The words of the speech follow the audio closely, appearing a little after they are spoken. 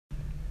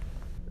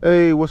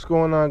Hey, what's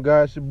going on,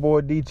 guys? Your boy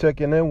D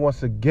checking in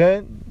once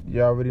again.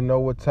 You already know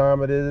what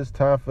time it is. It's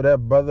time for that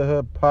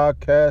Brotherhood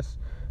Podcast,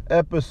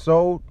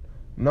 episode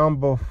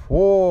number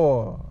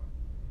 4.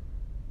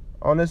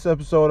 On this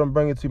episode, I'm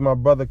bringing to you my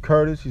brother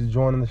Curtis. He's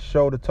joining the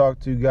show to talk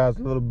to you guys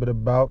a little bit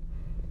about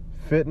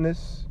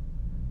fitness,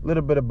 a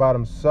little bit about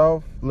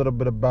himself, a little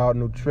bit about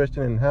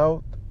nutrition and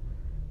health.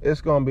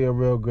 It's going to be a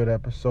real good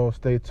episode.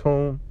 Stay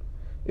tuned.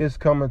 It's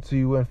coming to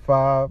you in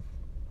 5,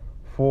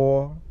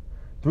 4,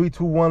 3,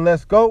 2, 1.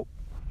 Let's go.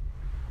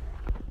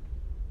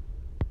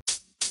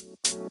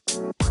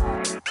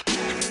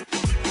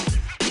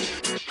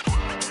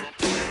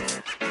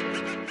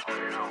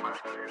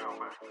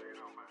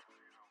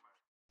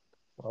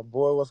 My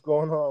boy, what's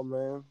going on,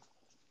 man?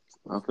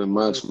 Nothing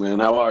much, man.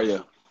 How are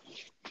you?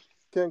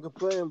 Can't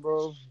complain,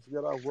 bro. Just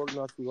got off work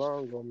not too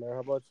long ago, man. How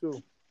about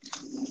you?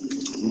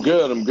 I'm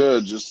good. I'm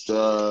good. Just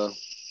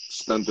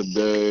spent the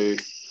day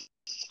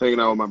hanging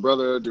out with my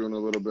brother, doing a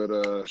little bit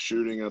of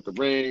shooting at the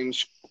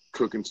range,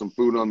 cooking some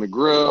food on the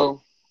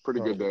grill. Pretty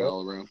good day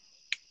all around.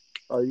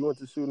 Oh, you went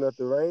to shooting at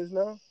the range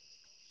now?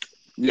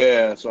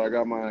 Yeah, so I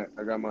got my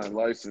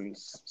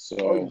license. So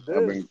Oh, you I've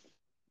did? been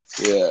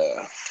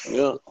yeah.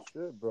 Good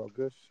shit, bro.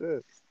 Good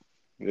shit.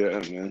 Yeah,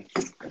 man.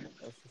 That's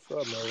what's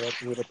up, man. We have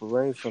to hit up a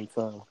range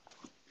sometime.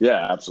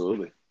 Yeah,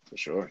 absolutely. For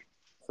sure.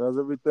 So how's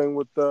everything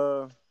with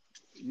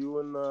you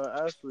and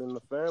Ashley and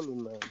the family,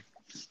 man?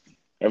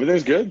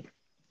 Everything's good.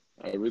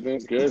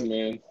 Everything's good,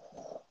 man.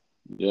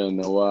 Yeah,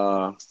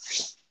 no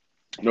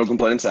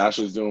complaints.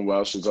 Ashley's doing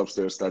well. She's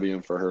upstairs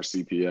studying for her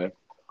CPA.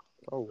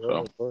 Oh,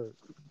 So word.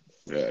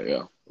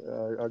 yeah.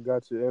 Yeah, I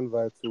got your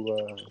invite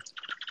to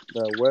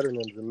that wedding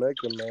in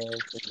Jamaica, man.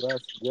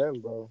 Congrats again,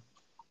 bro.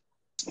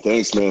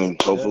 Thanks, man.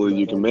 Yeah, Hopefully man.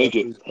 you I can make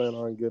it. definitely plan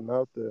on getting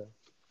out there.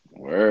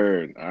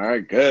 Word. All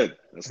right, good.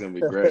 That's gonna be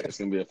great. It's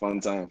gonna be a fun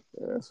time.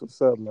 Yeah, that's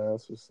what's up, man.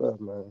 That's what's up,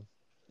 man.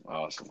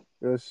 Awesome.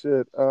 Good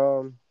shit.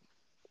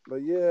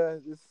 But yeah,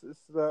 this is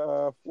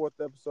the fourth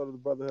episode of the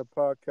Brotherhood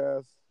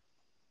Podcast.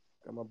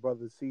 Got my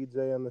brother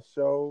CJ on the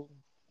show.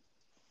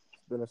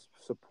 He's been a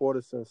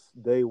supporter since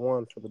day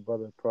one for the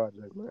Brotherhood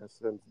Project, man.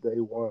 Since day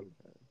one,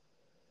 man.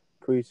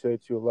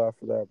 Appreciate you a lot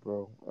for that,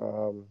 bro.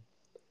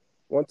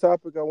 One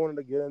topic I wanted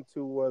to get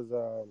into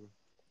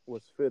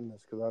was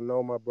fitness, because I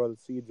know my brother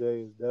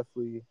CJ is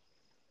definitely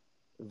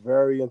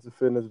very into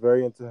fitness,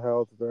 very into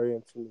health, very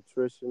into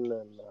nutrition,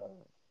 and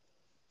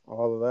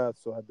all of that.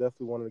 So I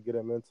definitely wanted to get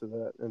him into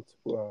that,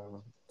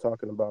 into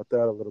talking about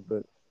that a little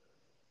bit.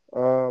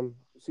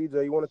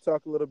 CJ, you want to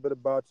talk a little bit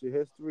about your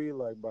history,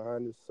 like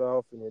behind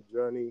yourself and your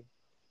journey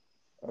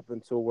up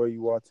until where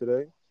you are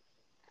today?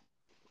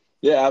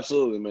 Yeah,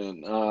 absolutely,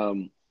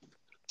 man.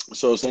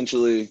 So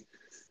essentially,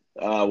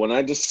 when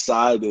I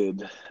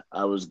decided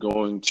I was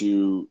going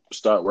to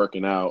start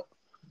working out,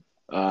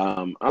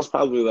 I was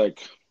probably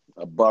like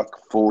a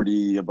buck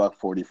 40, a buck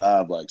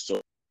 45, like so,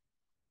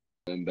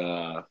 and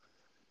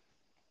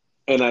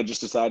I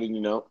just decided,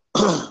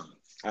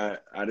 I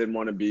didn't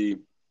want to be,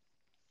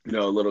 a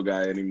little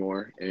guy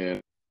anymore, and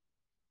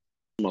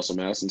muscle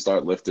mass and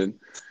start lifting,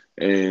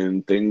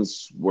 and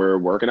things were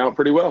working out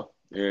pretty well.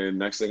 And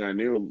next thing I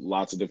knew,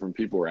 lots of different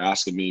people were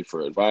asking me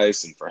for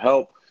advice and for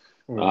help.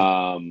 Mm.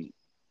 Um,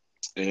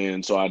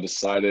 and so I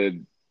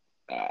decided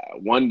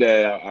one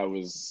day I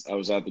was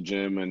at the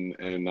gym,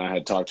 and I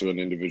had talked to an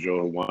individual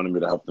who wanted me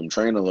to help them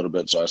train a little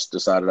bit. So I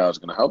decided I was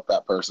going to help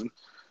that person.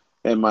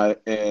 And my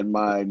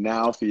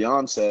now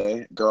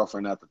fiance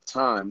girlfriend at the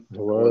time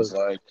Word. was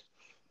like,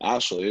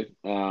 Ashley,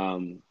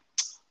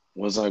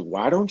 was like,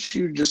 why don't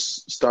you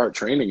just start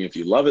training? If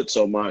you love it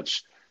so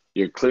much,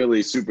 you're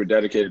clearly super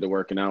dedicated to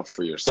working out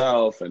for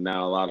yourself, and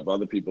now a lot of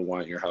other people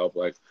want your help.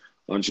 Like,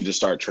 why don't you just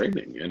start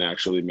training and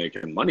actually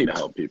making money to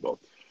help people?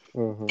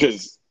 Mm-hmm.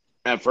 Because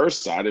at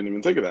first I didn't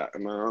even think of that,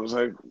 and I was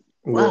like,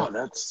 Yeah. wow,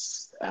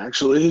 that's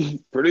actually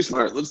pretty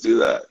smart. Let's do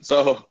that.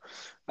 So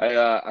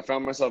I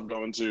found myself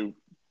going to,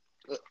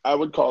 I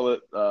would call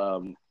it,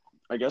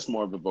 I guess,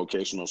 more of a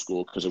vocational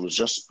school, because it was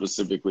just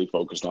specifically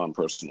focused on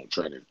personal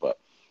training, but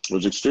it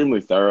was extremely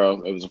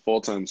thorough. It was a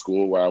full-time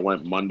school where I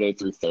went Monday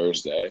through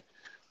Thursday,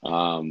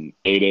 8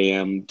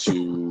 a.m.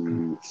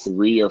 to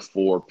 3 or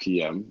 4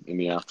 p.m. in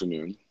the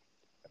afternoon.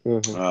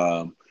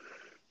 Mm-hmm.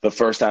 The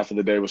first half of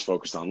the day was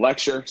focused on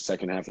lecture.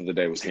 Second half of the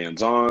day was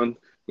hands-on.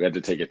 We had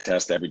to take a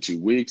test every 2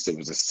 weeks. It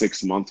was a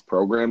 6-month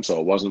program, so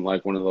it wasn't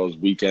like one of those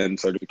weekend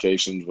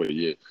certifications where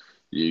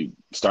you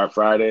start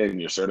Friday and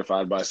you're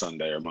certified by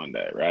Sunday or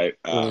Monday, right?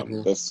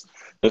 Mm-hmm. This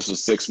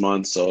was 6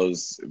 months, so it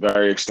was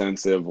very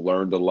extensive.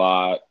 Learned a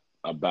lot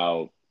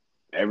about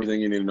everything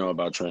you need to know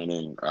about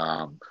training,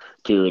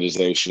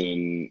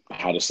 periodization,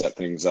 how to set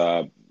things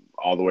up,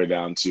 all the way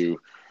down to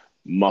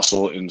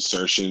muscle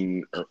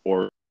insertion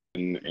or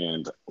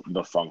and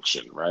the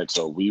function, right?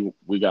 So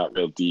we got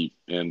real deep,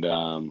 and I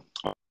learned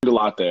a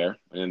lot there.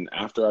 And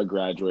after I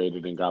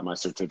graduated and got my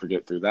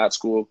certificate through that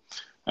school,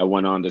 I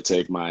went on to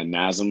take my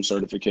NASM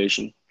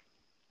certification,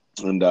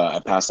 and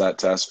I passed that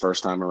test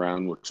first time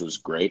around, which was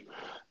great,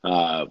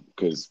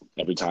 because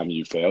every time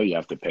you fail, you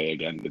have to pay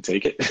again to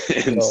take it.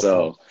 And Oh,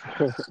 so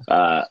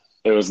uh,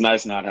 it was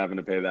nice not having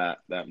to pay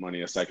that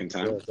money a second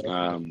Yeah, time.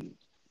 definitely.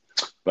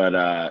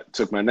 But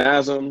took my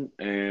NASM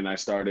and I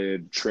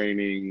started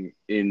training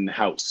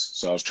in-house.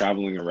 So I was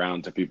traveling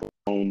around to people's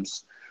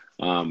homes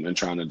and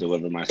trying to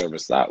deliver my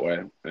service that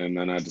way. And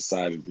then I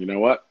decided, you know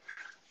what?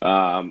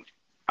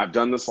 I've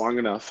done this long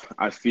enough.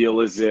 I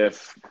feel as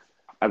if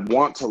I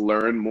want to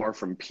learn more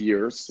from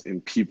peers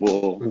and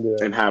people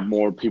Yeah. and have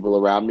more people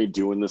around me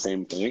doing the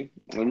same thing.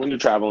 And when you're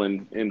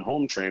traveling in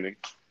home training,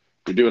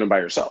 you're doing it by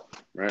yourself,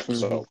 right? Hmm.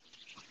 So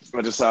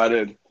I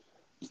decided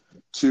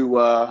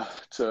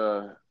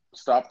to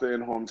stop the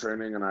in-home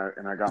training, and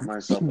I got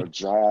myself a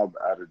job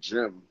at a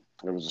gym.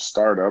 It was a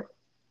startup,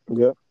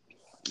 Yep.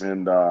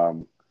 and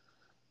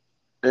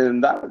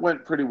and that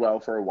went pretty well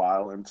for a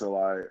while until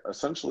I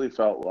essentially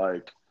felt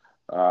like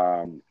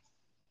um,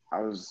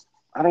 I was.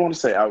 I don't want to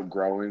say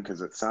outgrowing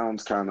because it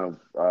sounds kind of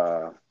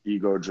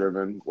ego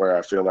driven, where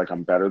I feel like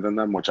I'm better than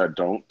them, which I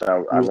don't. I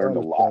You learned a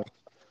lot. understand.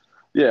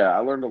 Yeah, I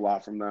learned a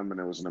lot from them, and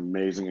it was an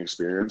amazing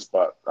experience.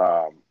 But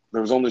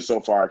there was only so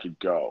far I could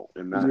go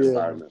in that Yeah.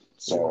 environment. Yeah.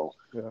 So,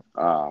 Yeah.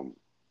 um,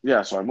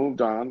 yeah, so I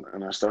moved on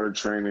and I started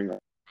training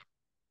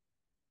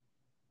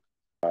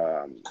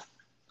um,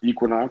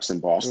 Equinox in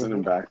Boston Hmm.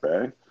 and Back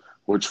Bay,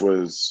 which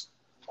was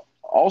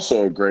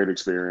also a great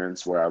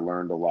experience where I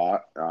learned a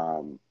lot.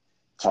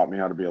 Taught me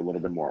how to be a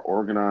little bit more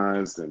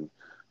organized and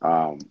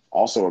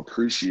also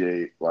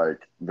appreciate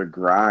like the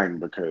grind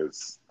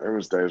because there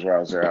was days where I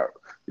was there,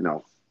 you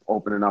know,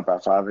 opening up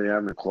at 5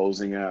 a.m. and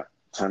closing at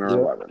 10 or Yep.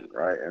 11,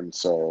 right? And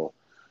so,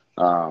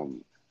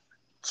 um,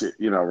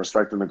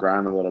 respecting the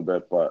grind a little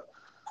bit, but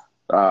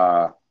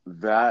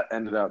that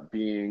ended up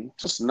being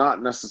just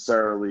not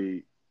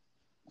necessarily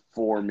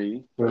for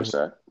me per Hmm.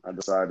 se. I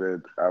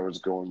decided I was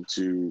going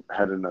to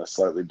head in a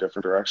slightly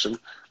different direction,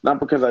 not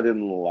because I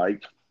didn't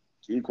like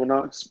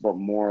Equinox, but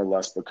more or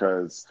less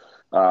because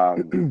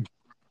um,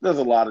 there's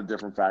a lot of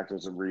different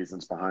factors and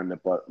reasons behind it.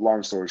 But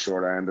long story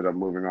short, I ended up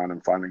moving on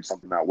and finding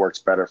something that works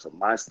better for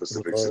my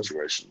specific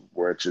situation,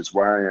 which is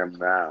where I am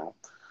now.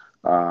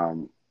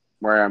 Um,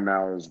 where I am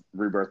now is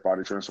Rebirth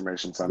Body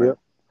Transformation Center. Yep.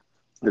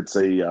 It's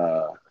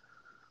a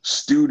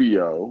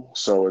studio,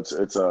 so it's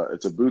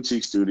a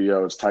boutique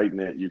studio. It's tight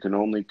knit. You can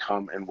only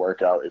come and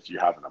work out if you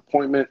have an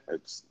appointment.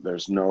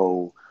 There's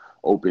no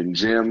open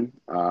gym.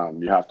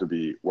 You have to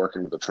be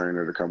working with a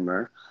trainer to come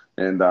there.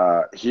 And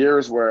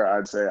here's where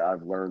I'd say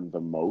I've learned the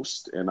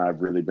most, and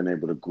I've really been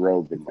able to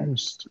grow the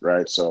most.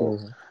 Right, so.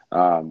 Hmm.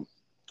 Um,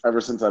 Ever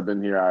since I've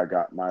been here, I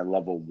got my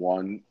level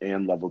 1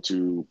 and level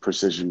 2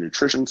 precision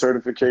nutrition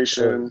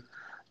certification.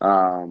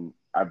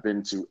 I've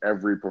been to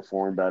every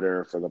Perform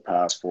Better for the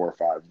past 4 or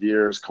 5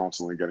 years,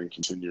 constantly getting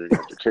continuing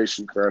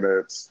education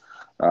credits,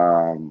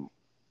 um,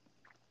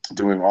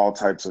 doing all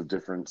types of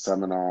different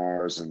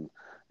seminars and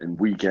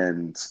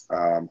weekend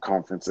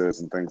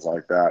conferences and things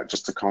like that,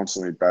 just to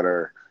constantly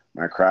better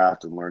my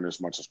craft and learn as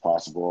much as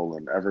possible.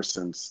 And ever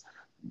since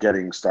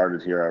getting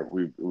started here,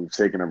 we've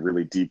taken a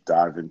really deep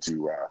dive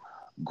into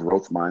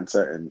growth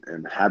mindset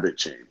and habit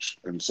change.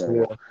 And so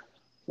Yeah.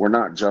 we're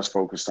not just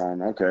focused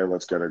on, okay,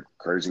 let's get a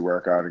crazy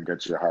workout and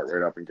get your heart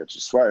rate up and get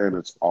you sweating.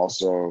 It's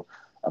also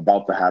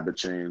about the habit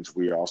change.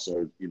 We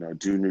also,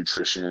 do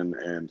nutrition,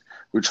 and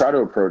we try to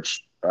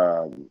approach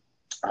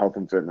health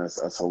and fitness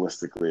as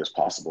holistically as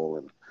possible.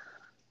 And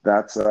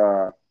that's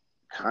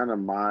kind of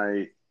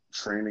my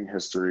training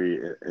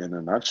history in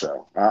a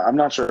nutshell. I'm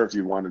not sure if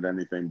you wanted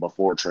anything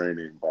before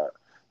training, but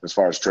as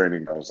far as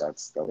training goes,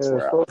 that's Yeah.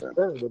 where So I've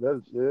been. but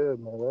that's yeah,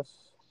 man.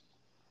 That's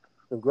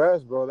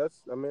congrats, bro.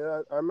 That's I mean,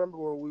 I remember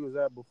where we was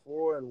at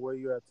before and where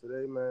you at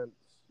today, man.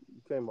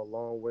 You came a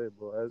long way,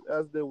 bro.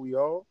 As did we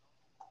all.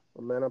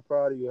 But man, I'm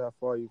proud of you how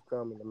far you've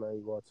come and the man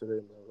you are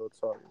today, man. Real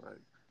talk, like.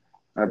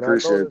 I And I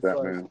appreciate noticed, that,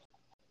 like, man.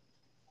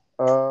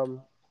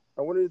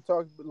 I wanted to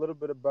talk a little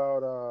bit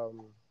about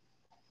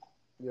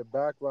your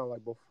background,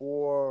 like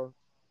before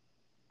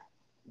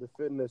the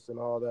fitness and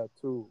all that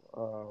too.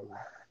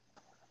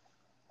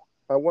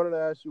 I wanted to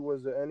ask you,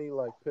 was there any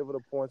like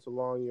pivotal points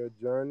along your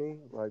journey,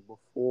 like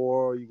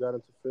before you got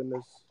into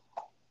fitness,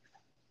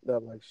 that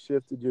like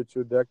shifted your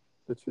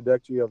the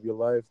trajectory of your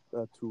life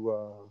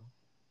to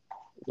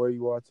where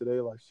you are today,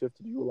 like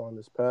shifted you along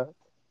this path?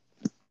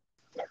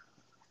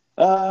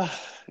 Uh,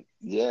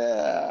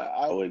 yeah,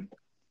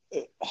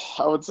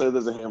 I would say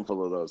there's a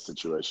handful of those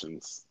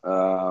situations.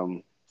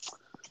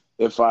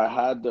 If I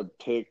had to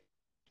pick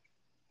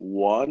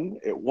one,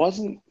 it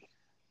wasn't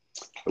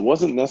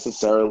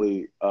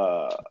necessarily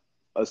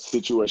a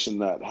situation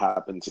that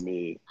happened to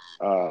me.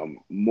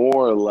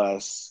 More or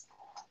less,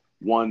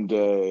 one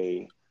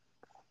day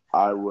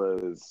I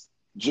was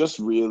just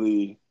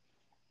really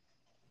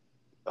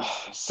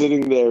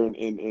sitting there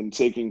and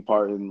taking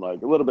part in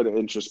like a little bit of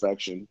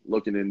introspection,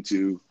 looking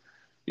into,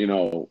 you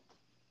know,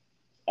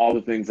 all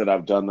the things that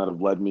I've done that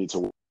have led me to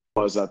where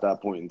I was at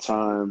that point in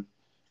time,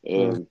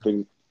 Mm.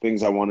 and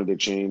things I wanted to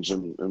change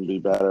and be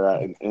better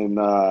at. And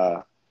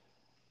I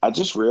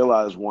just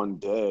realized one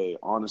day,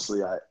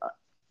 honestly, I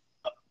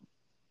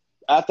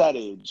at that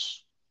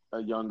age,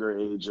 a younger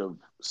age of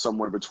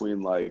somewhere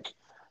between like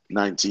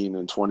 19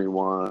 and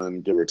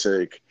 21, give or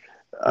take,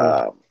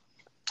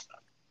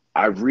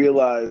 I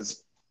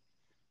realized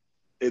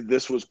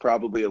this was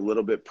probably a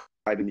little bit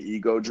pride and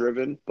ego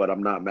driven, but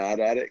I'm not mad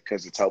at it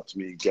because it's helped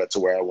me get to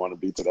where I want to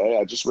be today.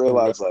 I just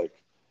realized like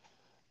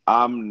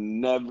I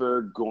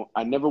never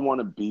want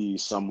to be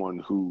someone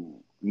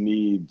who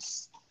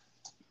needs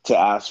to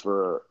ask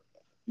for,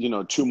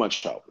 too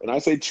much help. And I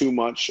say too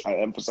much, I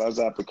emphasize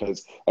that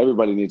because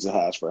everybody needs to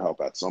ask for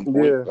help at some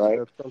point, right?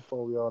 At some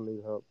point we all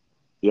need help.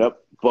 Yep.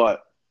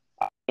 But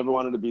I never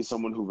wanted to be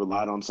someone who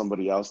relied on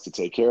somebody else to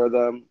take care of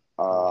them.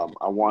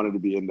 I wanted to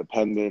be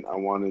independent. I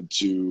wanted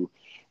to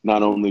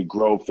not only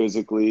grow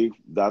physically.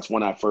 That's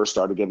when I first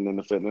started getting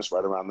into fitness,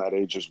 right around that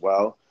age as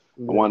well.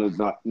 I wanted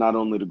not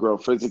only to grow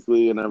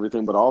physically and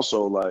everything, but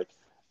also like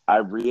I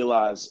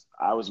realized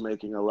I was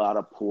making a lot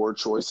of poor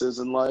choices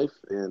in life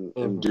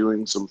and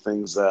doing some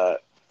things that,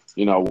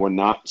 were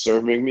not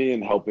serving me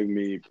and helping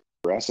me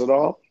progress at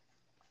all.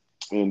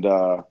 And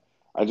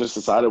I just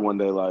decided one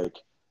day, like,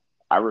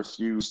 I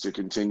refuse to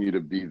continue to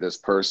be this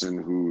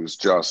person who's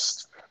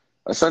just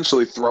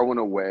essentially throwing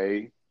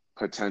away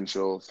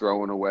potential,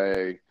 throwing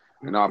away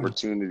an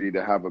opportunity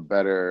to have a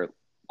better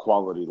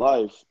quality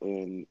life.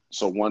 And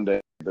so one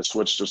day the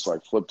switch just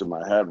like flipped in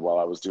my head while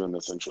I was doing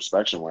this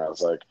introspection where I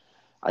was like,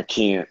 I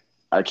can't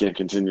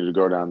continue to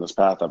go down this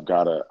path. I've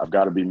got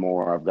to be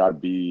more. I've got to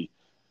be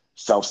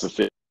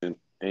self-sufficient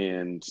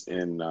and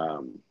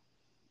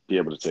be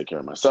able to take care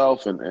of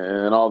myself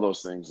and all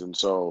those things. And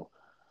so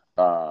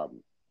I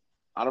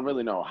don't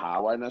really know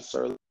how I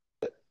necessarily.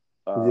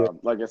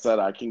 Like I said,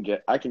 I can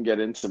get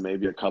into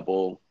maybe a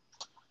couple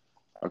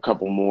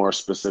more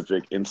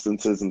specific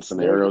instances and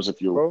scenarios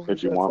if you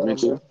want me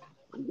to.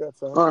 You got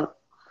time.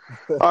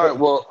 All right.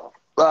 Well,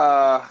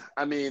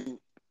 I mean,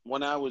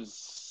 when I was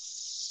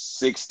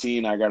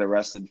 16, I got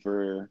arrested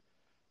for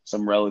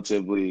some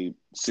relatively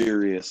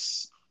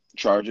serious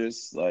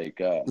charges. Like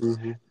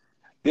the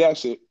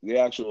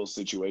actual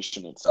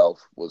situation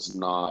itself was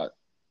not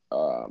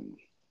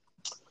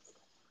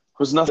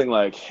was nothing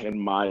like, in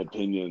my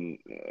opinion,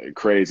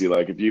 crazy.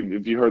 Like if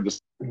you heard this,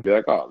 you'd be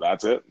like, oh,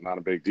 that's it, not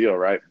a big deal,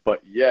 right?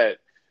 But yet,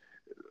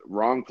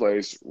 wrong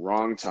place,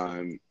 wrong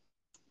time,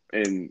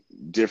 and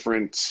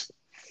different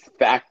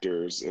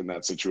factors in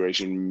that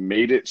situation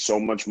made it so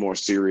much more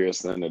serious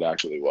than it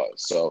actually was.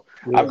 So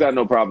I've got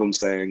no problem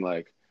saying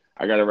like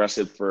I got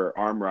arrested for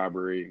armed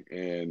robbery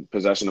and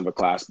possession of a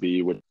Class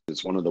B, which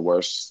is one of the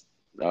worst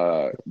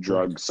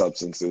drug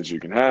substances you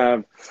can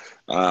have.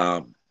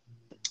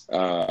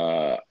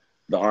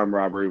 The armed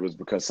robbery was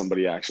because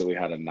somebody actually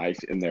had a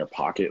knife in their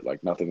pocket,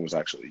 like nothing was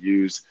actually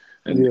used,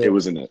 and it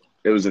was in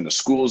a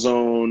school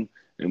zone,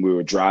 and we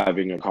were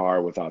driving a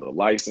car without a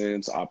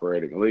license,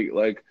 operating illegally,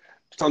 like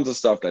tons of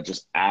stuff that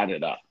just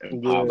added up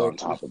and piled on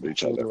top of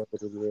each other.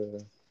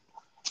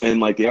 And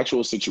like the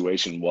actual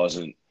situation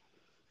wasn't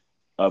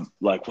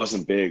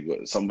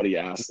big. Somebody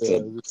asked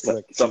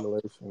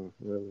somebody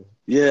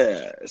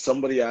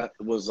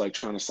was like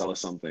trying to sell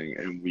us something,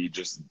 and we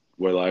just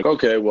were like,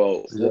 okay,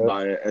 well, we'll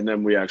buy it. And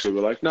then we actually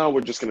were like, no,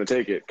 we're just going to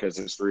take it because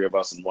there's 3 of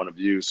us and 1 of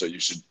you, so you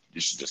should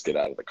just get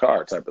out of the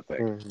car, type of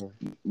thing.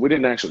 We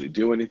didn't actually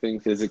do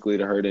anything physically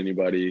to hurt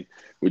anybody.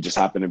 We just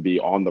happened to be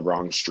on the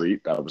wrong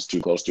street that was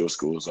too close to a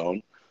school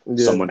zone.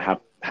 Someone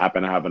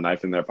happened to have a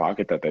knife in their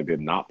pocket that they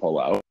did not pull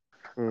out.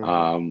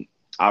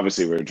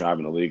 Obviously we were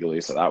driving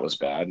illegally, so that was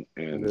bad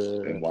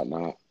and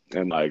whatnot.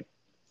 And like,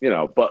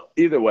 but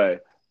either way,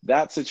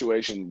 that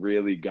situation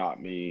really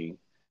got me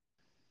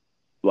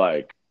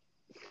like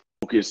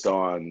focused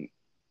on,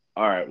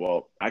 all right,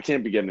 well, I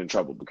can't be getting in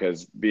trouble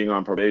because being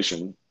on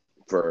probation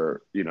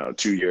for,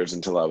 2 years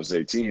until I was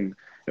 18,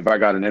 if I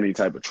got in any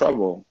type of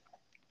trouble,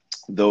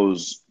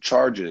 those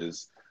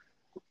charges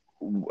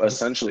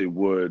essentially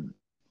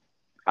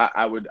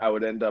I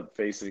would end up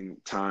facing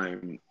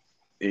time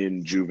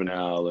in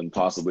juvenile and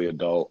possibly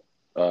adult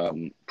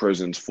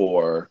prisons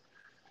for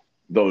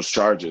those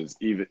charges,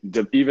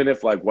 even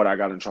if like what I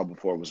got in trouble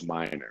for was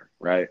minor,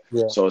 right?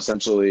 So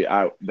essentially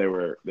they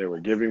were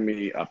giving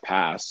me a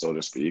pass, so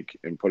to speak,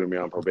 and putting me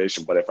on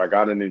probation. But if I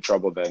got in any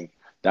trouble, then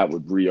that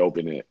would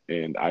reopen it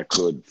and I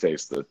could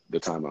face the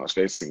time I was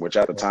facing, which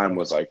at the time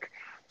was like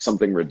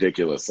something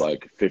ridiculous,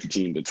 like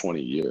 15 to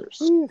 20 years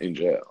in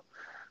jail.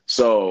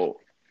 So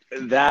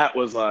that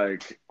was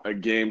like a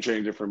game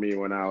changer for me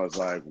when I was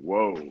like,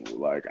 whoa,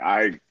 like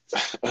I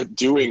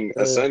doing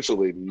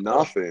essentially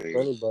nothing.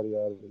 Anybody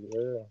out of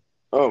it,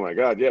 Oh my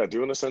God, yeah,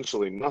 doing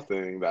essentially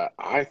nothing that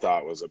I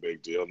thought was a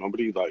big deal.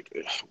 Nobody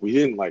we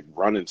didn't like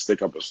run and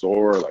stick up a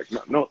store, like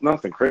no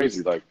nothing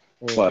crazy, like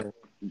but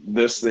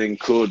this thing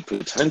could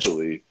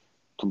potentially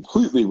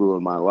completely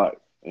ruin my life.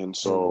 And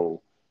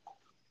so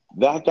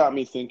that got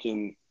me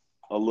thinking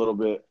a little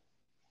bit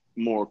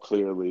more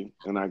clearly,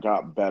 and I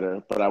got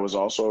better, but I was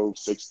also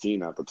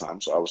 16 at the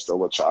time, so I was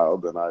still a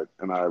child, and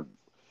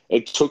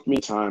it took me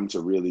time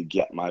to really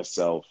get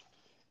myself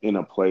in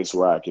a place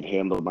where I could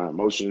handle my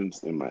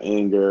emotions and my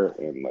anger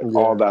and like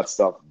all that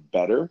stuff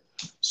better.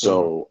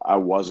 So I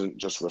wasn't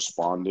just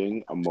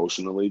responding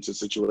emotionally to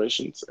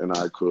situations, and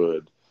I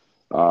could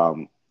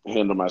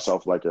handle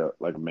myself like a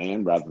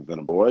man rather than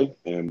a boy.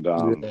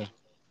 Yeah.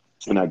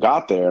 And I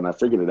got there and I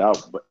figured it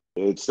out, but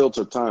it still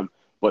took time.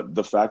 But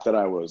the fact that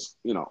I was,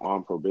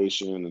 on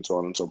probation and so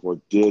on and so forth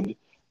did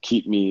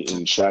keep me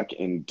in check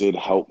and did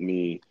help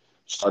me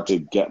start to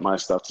get my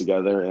stuff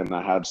together. And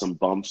I had some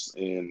bumps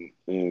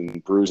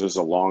and bruises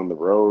along the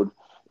road,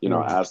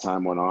 Mm, as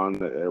time went on.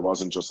 It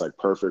wasn't just like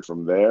perfect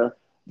from there,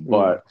 mm,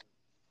 but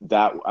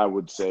that I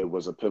would say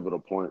was a pivotal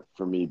point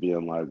for me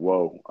being like,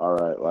 whoa, all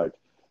right, like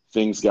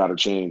things got to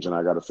change and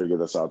I got to figure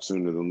this out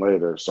sooner than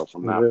later. So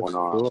from that yes, point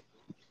on, sure.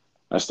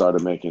 I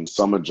started making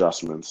some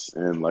adjustments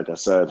and, like I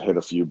said, hit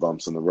a few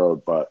bumps in the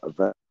road, but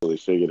eventually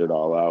figured it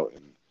all out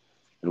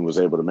and was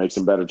able to make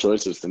some better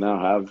choices to now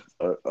have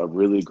a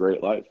really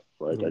great life.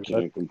 Like, I That's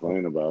can't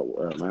complain about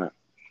where I'm at.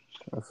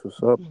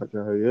 what's up. Like,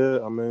 yeah,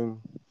 I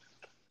mean,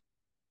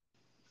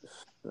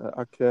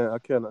 I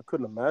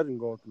couldn't imagine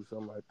going through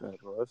something like that,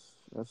 bro.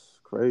 That's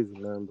crazy,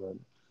 man. But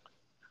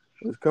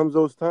it comes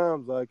those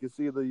times, like it's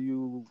either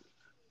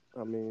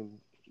I mean,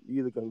 you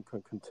either can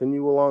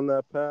continue along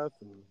that path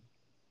and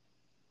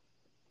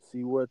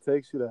see where it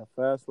takes you, that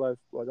fast life.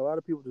 Like a lot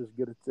of people just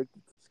get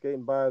addicted to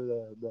skating by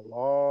the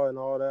law and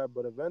all that,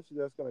 but eventually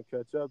that's gonna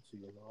catch up to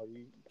you. You know,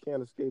 you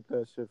can't escape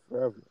that shit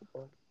forever.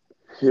 Bro.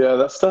 Yeah,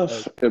 that Like,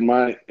 stuff, in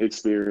my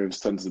experience,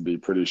 tends to be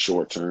pretty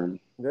short term.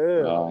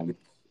 yeah, like Um,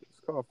 it's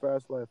called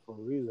fast life for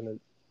a reason.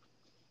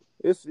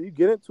 It's you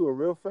get into it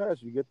real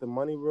fast. You get the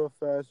money real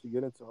fast. You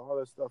get into all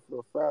that stuff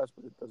real fast,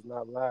 but it does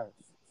not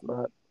last.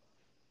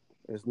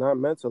 It's not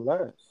meant to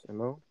last. You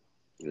know,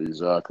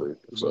 exactly.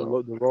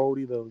 So, the road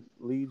either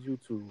leads you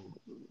to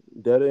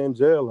dead end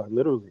jail, like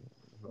literally.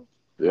 You know?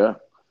 yeah,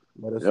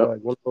 But it's yep, like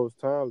one of those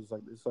times.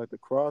 It's like the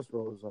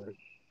crossroads. Like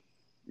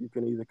you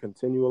can either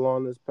continue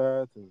along this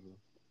path and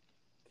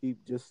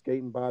keep just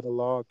skating by the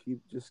law, keep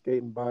just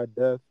skating by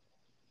death,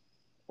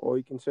 or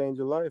you can change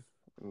your life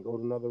and go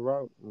to another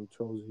route. And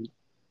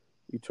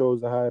you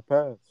chose the higher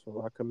path.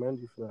 So I commend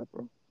you for that,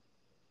 bro.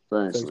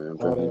 thanks, Takes man.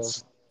 a lot of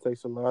Thanks.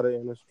 takes a lot of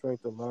inner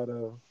strength, a lot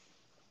of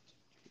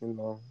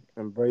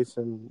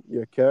embracing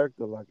your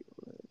character, like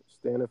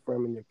standing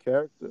firm in your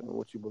character and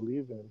what you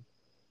believe in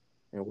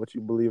and what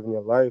you believe in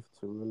your life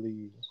to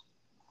really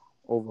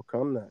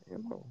overcome that.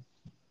 You know,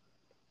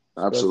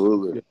 especially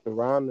if Absolutely. your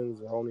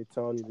surroundings are only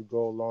telling you to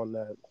go along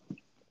that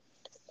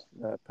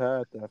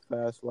path, that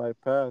fast life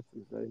path.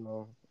 Is that,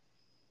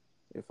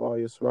 if all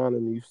your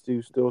surrounding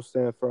you still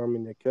stand firm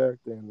in your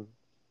character and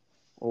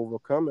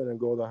overcome it and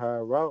go the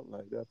higher route,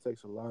 like that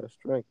takes a lot of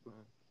strength,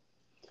 man.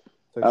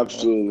 Takes a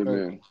lot of Absolutely,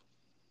 strength. man.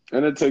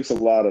 And it takes a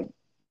lot of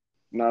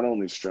not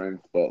only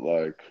strength, but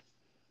like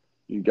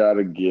you got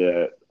to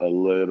get a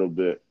little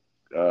bit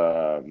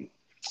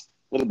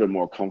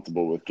more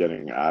comfortable with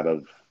getting out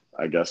of,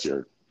 I guess,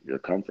 your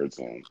comfort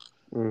zone,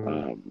 Hmm.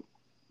 um,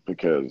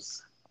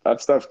 because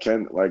that stuff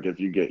can, like, if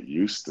you get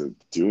used to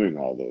doing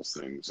all those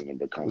things and it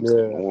becomes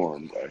the Yeah.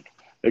 norm, like,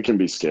 it can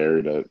be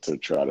scary to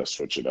try to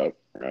switch it up,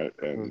 right?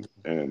 Hmm.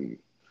 And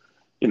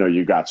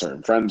you got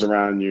certain friends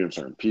around you and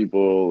certain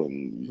people,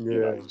 and Yeah.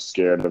 you're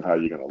scared of how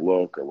you're gonna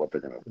look or what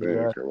they're gonna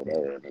think or Exactly.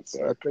 whatever, and it's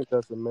I like, think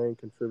that's the main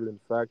contributing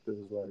factor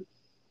is like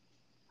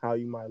how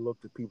you might look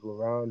to people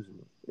around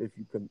you if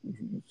you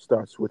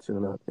start switching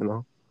it up.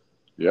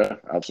 yeah,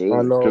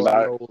 absolutely, because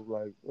I I know,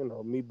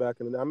 like me back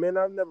in the day. I mean,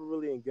 I've never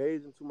really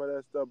engaged in too much of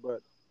that stuff,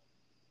 but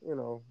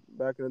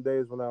back in the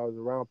days when I was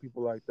around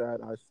people like that,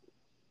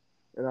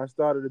 I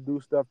started to do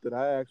stuff that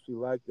I actually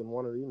liked and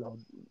wanted to,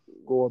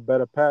 go on a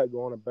better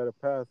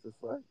path.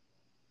 It's like,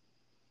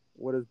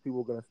 what is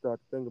people gonna start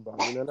to think about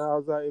me? And then I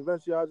was like,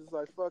 eventually, I was just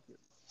like, fuck it.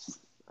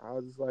 I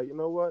was just like, you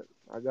know what?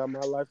 I got my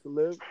life to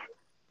live.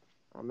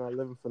 I'm not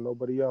living for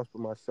nobody else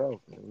but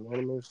myself. Man. You know what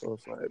I mean? So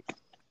it's like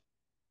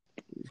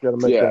you just got to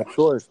make yeah, that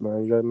choice,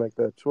 man. You got to make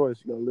that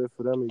choice. You got to live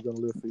for them. You got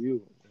to live for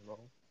you. You know?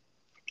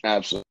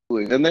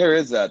 absolutely. And there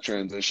is that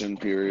transition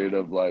period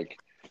of like,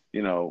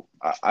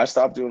 I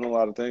stopped doing a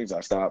lot of things.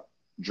 I stopped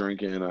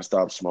drinking, I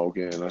stopped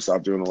smoking, I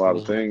stopped doing a lot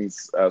of Mm-hmm.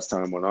 things as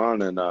time went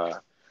on. And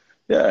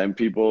yeah, and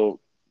people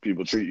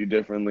treat you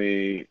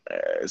differently,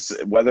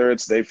 whether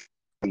it's they feel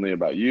differently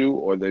about you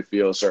or they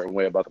feel a certain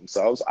way about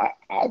themselves.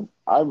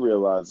 I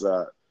realized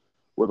that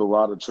with a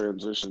lot of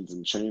transitions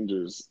and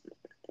changes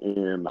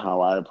in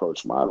how I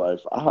approach my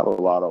life, I have a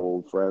lot of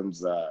old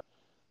friends that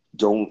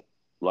don't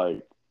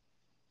like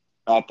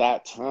at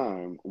that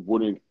time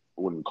wouldn't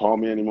call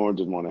me anymore,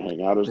 didn't want to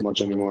hang out as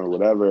much anymore or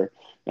whatever.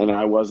 And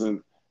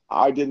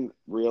I didn't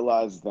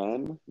realize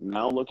then,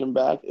 now looking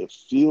back, it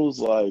feels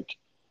like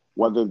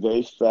whether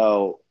they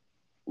felt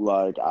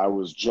like I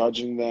was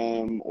judging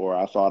them or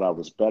I thought I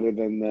was better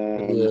than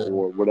them Yeah,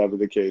 or whatever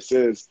the case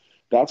is,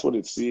 that's what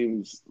it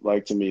seems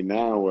like to me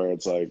now, where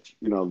it's like,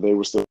 they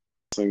were still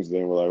things,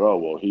 they were like, oh,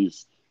 well,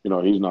 he's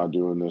not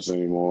doing this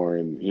anymore.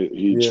 And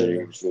he yeah,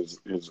 changed his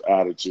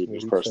attitude, yeah.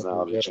 his You changed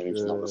personality up.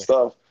 changed and all this Yeah,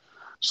 stuff.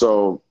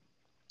 So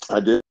I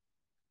did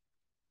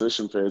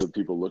transition phase of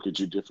people look at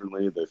you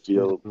differently. They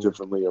feel mm-hmm.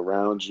 differently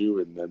around you.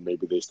 And then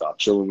maybe they stop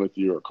chilling with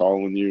you or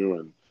calling you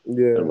and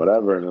Yeah,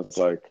 whatever. And it's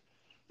like,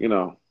 you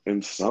know,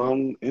 in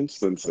some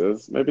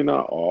instances, maybe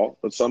not all,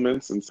 but some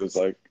instances,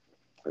 like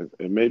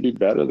it may be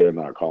better they're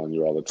not calling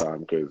you all the time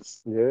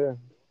because Yeah.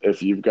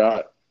 if you've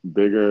got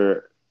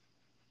bigger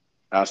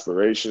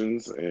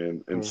aspirations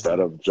and instead Hmm.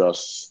 of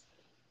just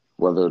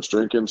whether it's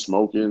drinking,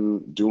 smoking,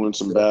 doing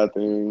some Yeah. bad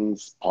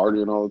things,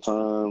 partying all the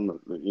time,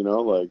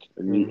 like,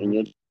 and Hmm.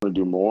 you're trying to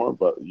do more,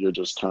 but you're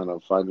just kind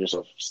of find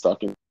yourself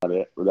stuck in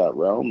that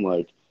realm.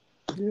 Like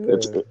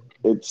it's Yeah.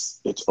 it,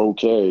 it's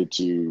okay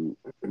to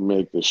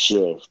make the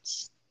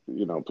shifts.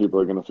 People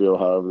are gonna feel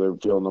however they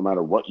feel no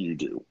matter what you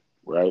do,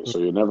 right? So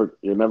you're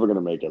never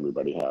gonna make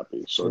everybody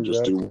happy. So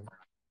just Exactly.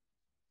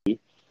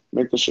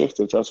 make the shift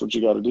if that's what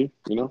you got to do.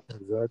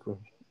 Exactly.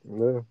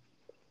 Yeah.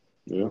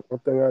 Yeah. One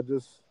thing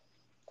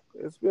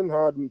it's been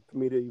hard for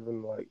me to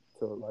even like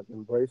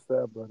embrace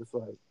that, but it's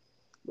like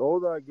the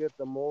older I get,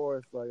 the more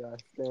it's like I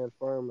stand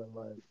firm and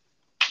like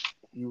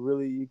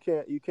you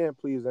can't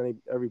please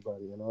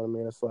everybody. You know what I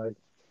mean? It's like,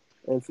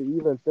 and to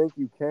even think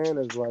you can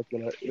is like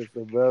it's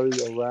a very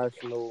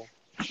irrational,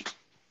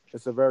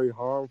 it's a very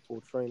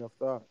harmful train of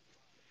thought.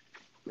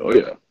 You Oh know,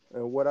 yeah.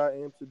 and what I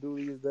aim to do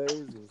these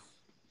days is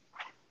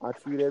I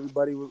treat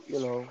everybody with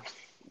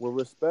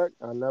respect.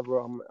 I'm never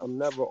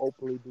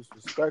openly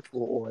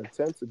disrespectful or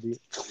intend to be,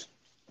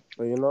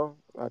 but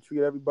I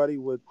treat everybody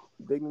with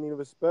dignity and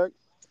respect,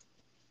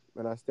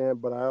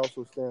 and but I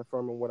also stand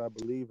firm in what I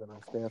believe in. I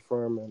stand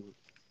firm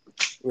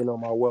in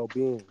my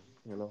well-being.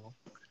 You know,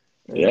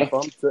 and Yeah. if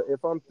I'm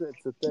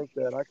to think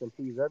that I can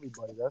please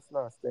everybody, that's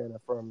not standing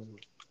firm in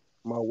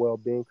my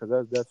well-being because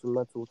that's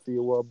detrimental to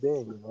your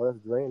well-being. That's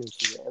draining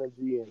to your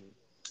energy and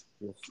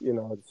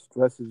it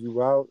stresses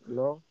you out.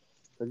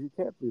 Because you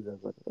can't please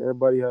everybody.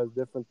 Everybody has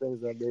different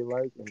things that they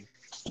like and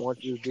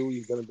want you to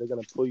do. They're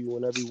gonna pull you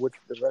in every which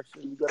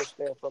direction. You gotta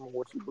stand firm in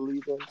what you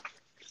believe in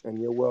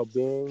and your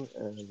well-being,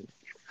 and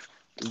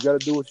you gotta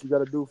do what you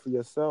gotta do for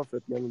yourself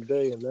at the end of the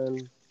day. And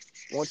then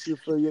once you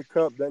fill your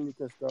cup, then you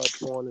can start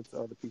pouring into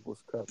other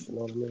people's cups. You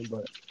know what I mean?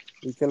 But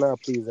you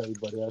cannot please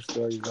everybody. That's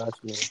very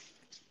rational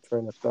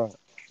train of thought.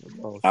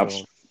 So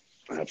Abs-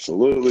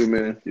 Absolutely,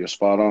 man. You're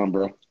spot on,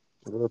 bro.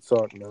 real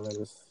talk, man.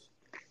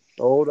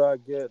 The older I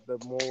get, the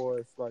more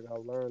it's like I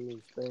learn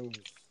these things.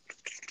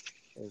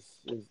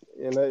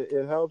 And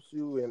it helps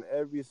you in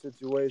every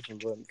situation,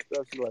 but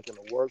especially like in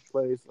the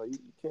workplace, like you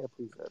can't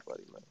please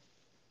everybody, man.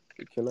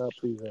 You cannot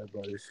please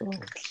everybody.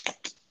 So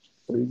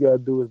you gotta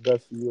do what's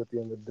best for you at the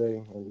end of the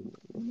day, and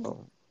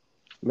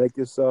make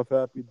yourself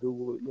happy.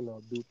 Do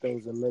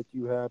things that make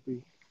you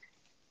happy,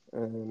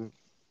 and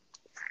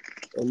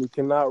you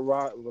cannot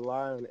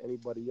rely on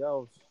anybody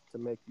else to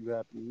make you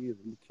happy either.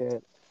 You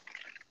can't,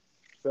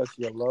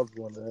 especially a loved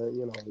one.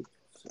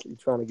 You're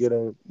trying to get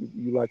in.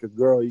 You like a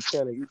girl. You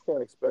can't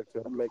expect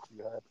her to make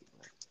you happy,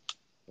 man.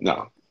 You No,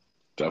 know,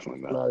 you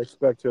definitely not. cannot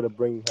expect her to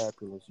bring you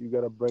happiness. You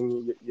gotta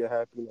bring your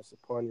happiness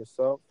upon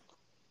yourself,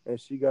 and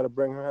she gotta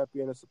bring her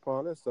happiness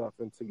upon herself.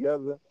 And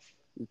together,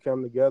 you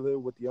come together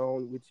with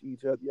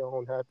each other, your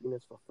own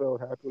happiness,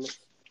 fulfilled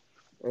happiness,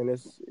 and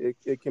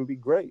it can be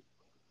great.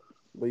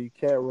 But you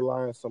can't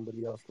rely on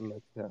somebody else to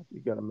make you happy. You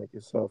gotta make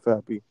yourself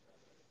happy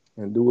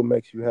and do what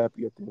makes you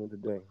happy at the end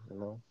of the day.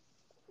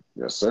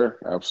 Yes, sir.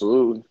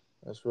 Absolutely.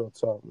 That's real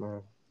talk,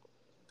 man.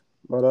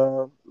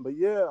 But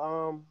yeah.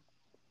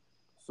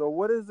 So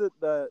what is it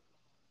that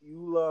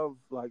you love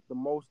like the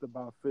most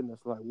about fitness?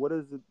 Like, what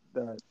is it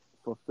that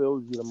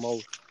fulfills you the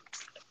most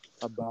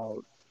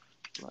about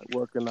like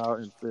working out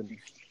and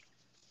fitness?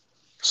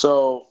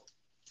 So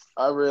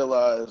I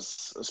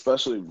realized,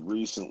 especially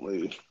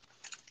recently,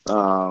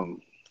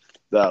 um,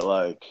 that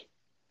like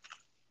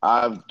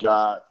I've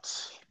got,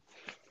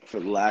 for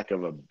lack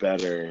of a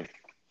better,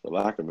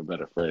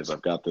 phrase,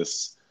 I've got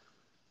this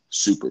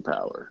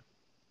superpower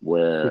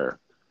where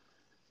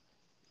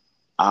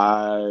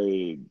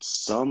I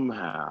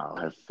somehow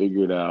have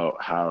figured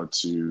out how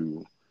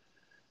to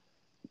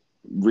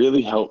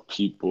really help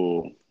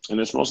people, and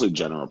it's mostly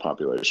general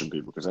population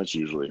people because that's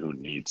usually who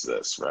needs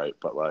this, right?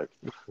 But like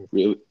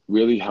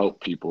really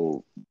help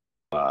people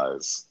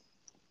realize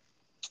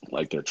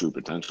like their true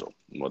potential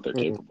and what they're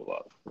Mhm. capable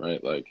of,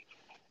 right? Like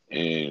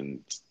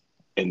and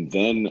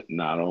then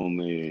not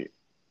only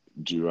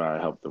do I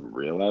help them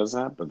realize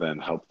that, but then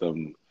help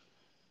them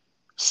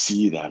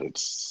see that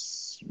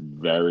it's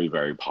very,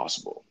 very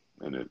possible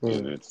and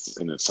Mhm.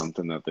 it's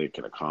something that they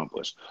can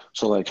accomplish.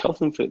 So like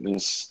health and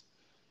fitness,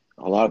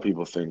 a lot of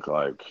people think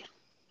like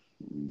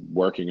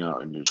working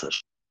out and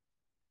nutrition,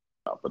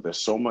 but there's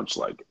so much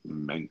like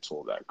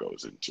mental that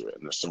goes into it,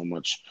 and there's so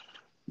much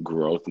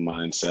growth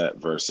mindset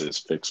versus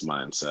fixed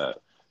mindset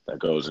that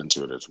goes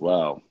into it as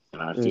well.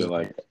 And I feel Mhm.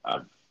 like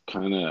I've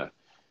kind of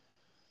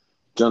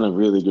done a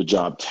really good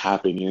job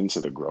tapping into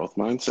the growth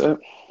mindset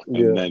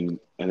and Yeah. then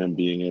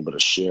being able to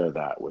share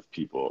that with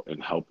people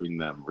and helping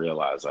them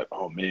realize like,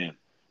 oh man,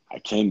 I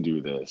can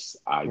do this.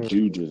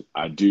 Mhm.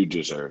 I do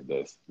deserve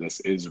this. This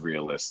is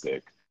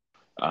realistic.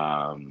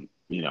 And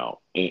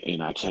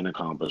I can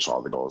accomplish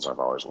all the goals I've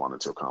always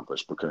wanted to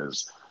accomplish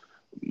because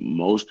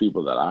most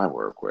people that I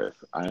work with,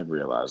 I have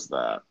realized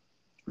that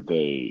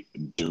they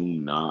do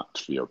not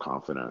feel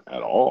confident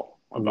at all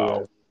Yeah.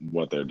 about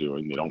what they're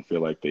doing. They don't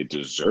feel like they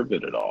deserve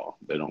it at all.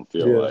 They don't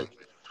feel Yeah. like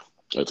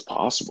it's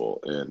possible.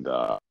 And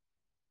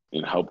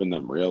in helping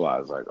them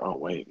realize, like, oh,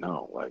 wait,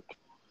 no, like,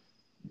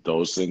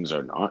 those things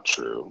are not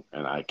true,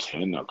 and I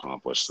can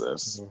accomplish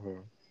this Hmm.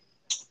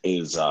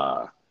 is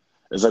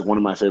like one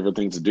of my favorite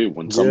things to do.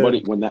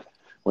 Yeah.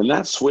 When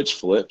that switch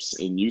flips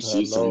and you I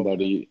see know, man.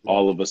 somebody Yeah.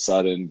 all of a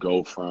sudden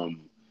go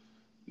from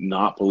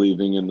not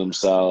believing in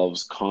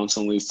themselves,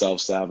 constantly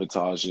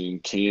self-sabotaging,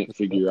 can't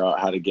figure out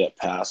how to get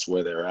past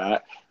where they're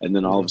at, and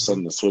then all of a Hmm.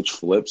 sudden the switch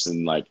flips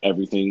and like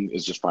everything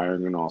is just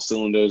firing on all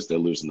cylinders. They're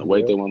losing the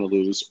weight Yeah. they want to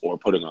lose or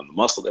putting on the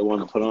muscle they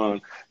want to put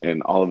on,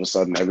 and all of a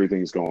sudden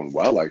everything's going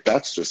well. Like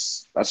that's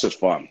just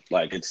fun.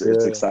 Like it's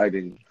Yeah.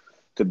 exciting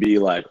to be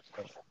like,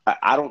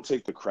 I don't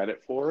take the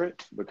credit for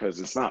it because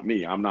it's not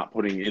me. I'm not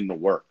putting in the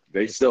work.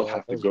 They still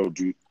have to go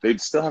do. They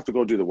still have to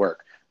go do the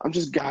work. I'm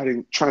just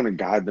trying to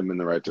guide them in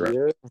the right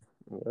direction. Yeah.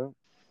 Yeah.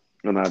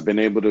 And I've been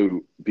able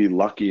to be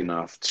lucky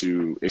enough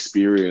to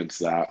experience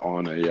that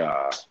on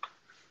a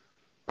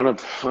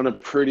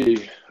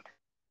pretty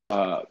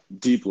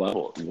deep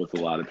level with a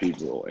lot of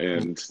people,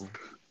 and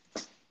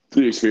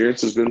the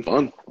experience has been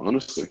fun,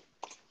 honestly.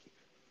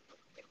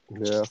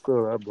 Yeah, I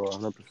feel that, bro.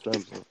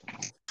 100%, bro.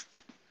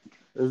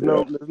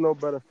 Yeah, There's no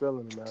better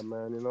feeling than that,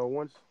 man.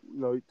 Once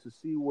to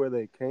see where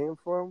they came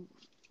from,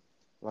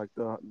 like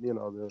the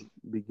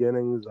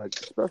beginnings, like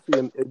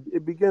especially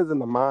it begins in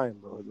the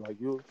mind, bro. Like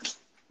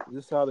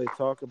just how they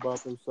talk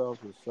about themselves,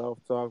 the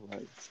self-talk,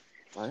 like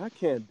I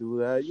can't do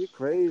that. You're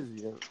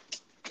crazy.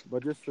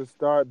 But just to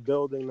start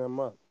building them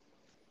up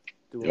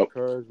through yep.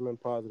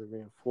 encouragement, positive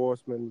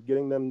reinforcement,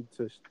 getting them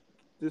to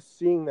just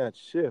seeing that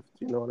shift.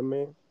 You know what I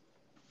mean?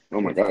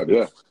 Oh my It's God,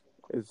 yeah, it's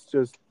it's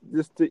just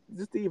to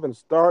even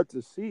start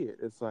to see it.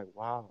 It's like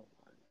wow,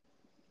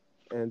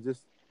 and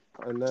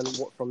then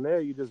from there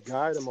you just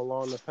guide them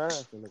along the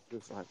path, and it's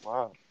just like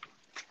wow,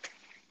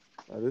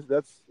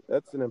 that's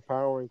an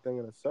empowering thing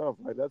in itself.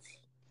 Like that's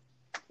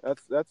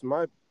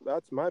my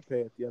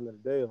pay at the end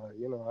of the day. Like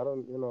I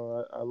don't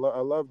I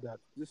love that,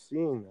 just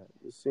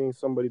seeing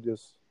somebody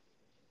just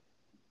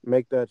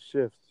make that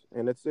shift,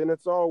 and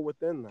it's all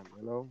within them.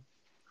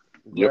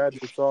 yep,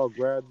 It's all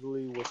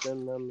gradually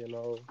within them.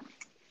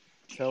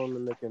 Telling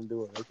them they can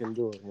do it. They can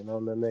do it,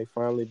 and then they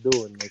finally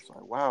do it, and it's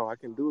like, wow, I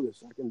can do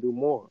this. I can do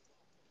more.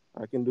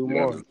 I can do yeah,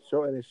 more. man.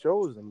 And it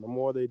shows them. The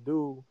more they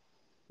do,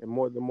 the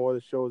more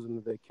it shows them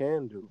that they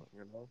can do.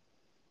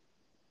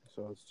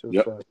 So it's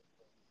just, Yep,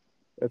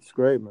 it's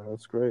great, man.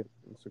 It's great.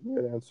 It's a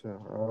great answer.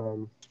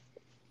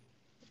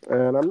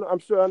 And I'm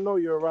sure I know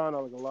you're around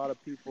like a lot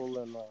of people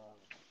in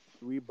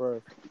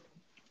Rebirth,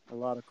 a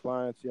lot of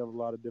clients. You have a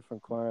lot of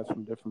different clients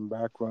from different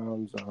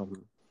backgrounds,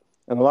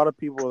 and a lot of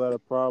people that are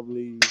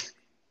probably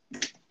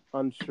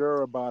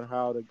unsure about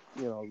how to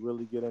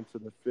really get into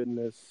the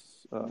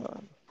fitness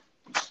and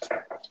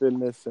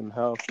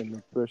health and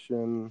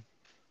nutrition.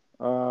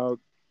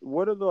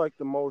 What are the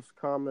most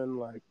common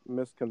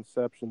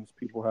misconceptions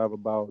people have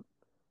about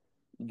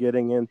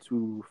getting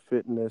into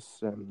fitness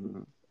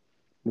and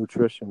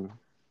nutrition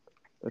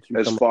that you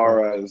as come across?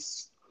 far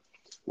as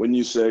when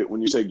you say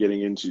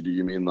getting into, do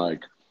you mean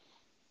like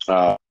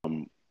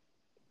um,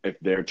 if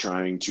they're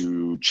trying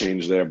to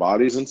change their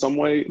bodies in some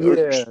way? Or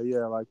Yeah,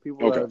 yeah, like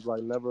people that okay, have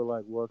never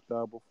worked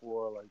out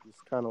before,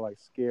 just kind of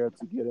scared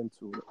to get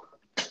into it.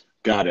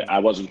 got it. I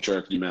wasn't sure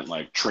if you meant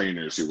like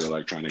trainers who were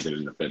like trying to get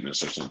into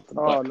fitness or something,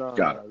 Oh but no,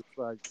 got it. no,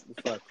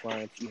 it's like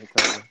clients,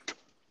 kind of.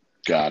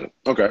 Got it.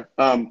 Okay.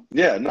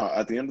 Yeah, no,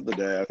 at the end of the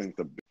day,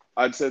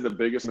 I'd say the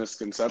biggest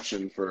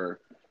misconception for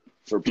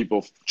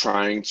people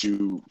trying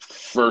to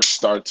first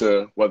start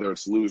to, whether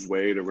it's lose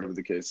weight or whatever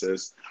the case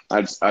is,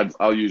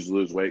 I'll use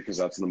lose weight because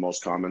that's the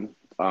most common.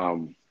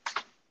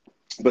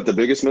 But the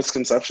biggest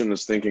misconception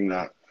is thinking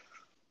that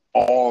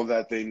all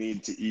that they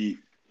need to eat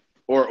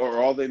or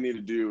all they need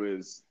to do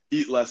is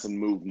eat less and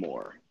move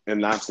more,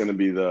 and that's going to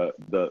be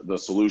the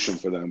solution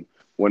for them,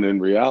 when in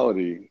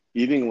reality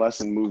eating less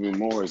and moving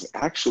more is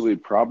actually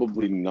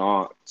probably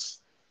not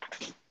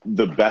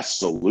the best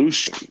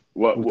solution.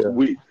 What Yeah,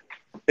 we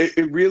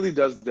it really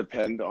does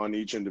depend on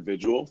each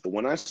individual, but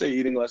when I say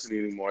eating less and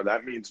eating more,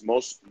 that means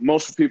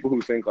most people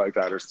who think like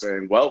that are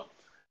saying, well,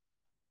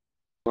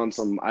 on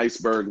some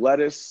iceberg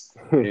lettuce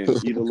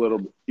and eat a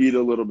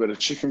little bit of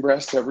chicken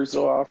breast every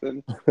so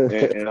often,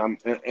 and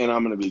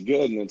I'm gonna be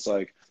good. And it's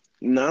like,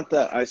 not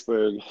that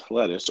iceberg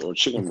lettuce or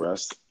chicken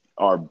breast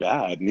are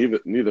bad.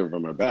 Neither of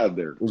them are bad.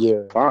 They're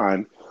yeah,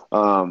 fine.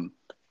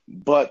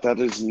 But that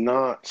is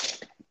not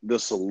the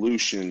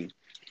solution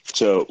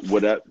to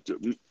whatever.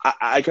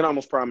 I can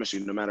almost promise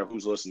you, no matter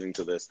who's listening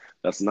to this,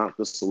 that's not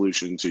the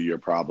solution to your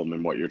problem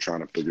and what you're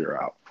trying to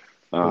figure out.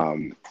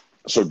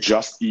 So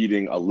just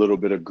eating a little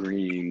bit of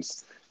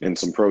greens and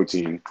some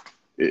protein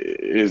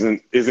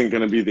isn't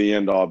going to be the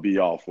end all be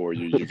all for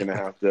you. You're going to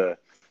have to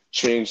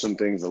change some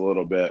things a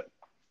little bit,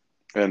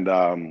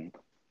 and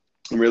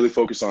really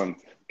focus on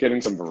getting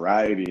some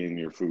variety in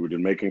your food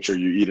and making sure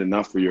you eat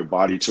enough for your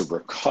body to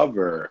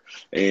recover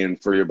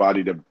and for your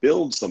body to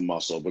build some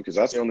muscle, because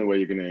that's the only way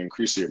you're going to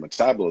increase your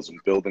metabolism,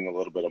 building a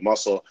little bit of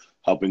muscle,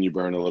 helping you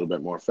burn a little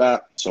bit more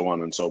fat, so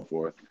on and so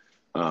forth.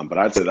 But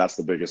I'd say that's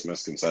the biggest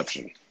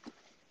misconception.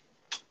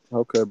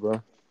 Okay,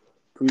 bro.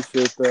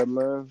 Appreciate that,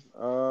 man.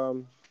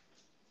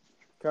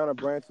 Kind of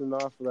branching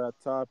off of that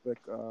topic,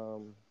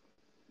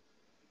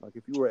 like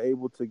if you were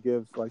able to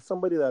give like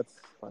somebody that's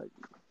like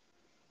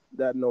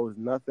that knows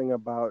nothing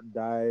about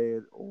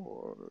diet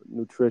or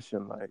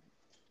nutrition, like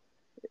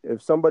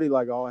if somebody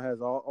like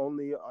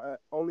only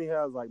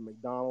has like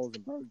McDonald's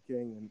and Burger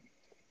King and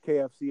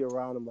KFC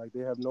around them, like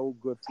they have no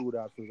good food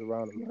options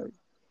around them, like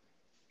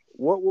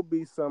what would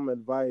be some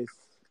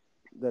advice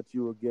that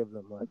you would give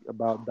them, like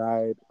about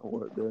diet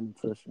or their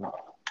nutrition?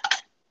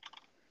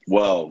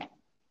 Well,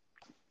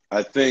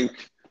 I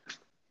think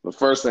the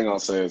first thing I'll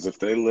say is if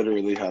they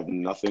literally have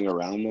nothing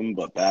around them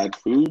but bad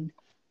food,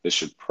 they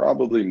should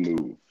probably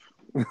move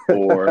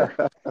or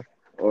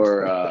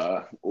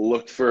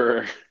look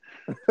for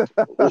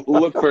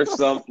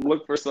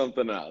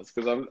something else,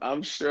 because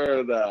I'm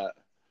sure that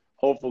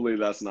hopefully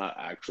that's not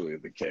actually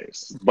the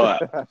case.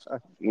 But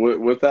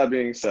with that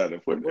being said,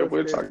 if we're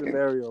case talking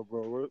scenario,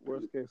 bro,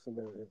 worst case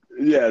scenario.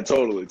 Yeah,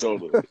 totally.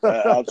 Absolutely.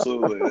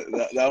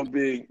 That would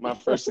be my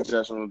first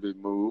suggestion, would be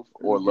move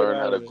or learn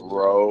how to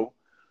grow.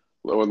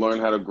 Or learn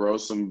how to grow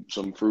some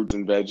fruits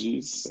and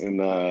veggies and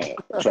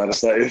try to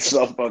set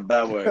yourself up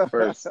that way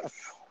first.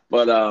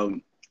 But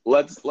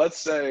let's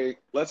say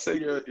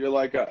you're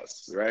like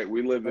us, right?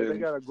 We live in. They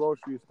got a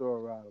grocery store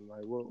around them.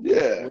 Like what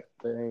they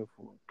aim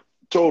for?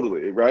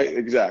 Totally, right?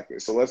 Exactly.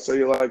 So let's say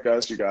you're like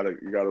us. You got a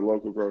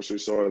local grocery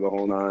store, the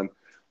whole nine.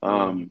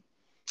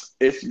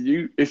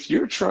 If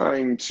you're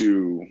trying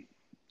to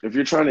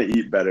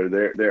eat better,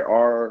 there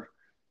are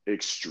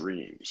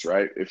extremes,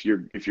 right? If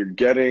you're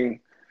getting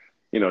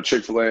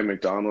Chick-fil-A and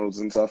McDonald's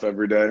and stuff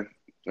every day,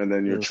 and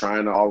then you're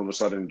trying to all of a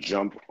sudden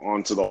jump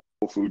onto the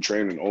whole food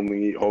train and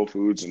only eat whole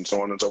foods and so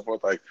on and so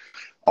forth, like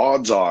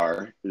odds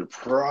are you're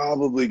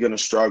probably going to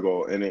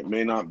struggle and it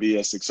may not be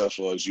as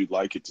successful as you'd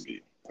like it to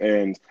be.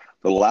 And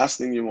the last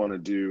thing you want to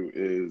do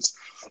is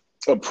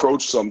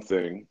approach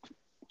something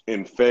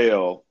and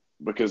fail,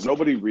 because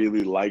nobody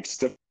really likes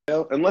to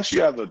fail unless you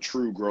have a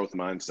true growth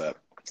mindset.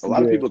 A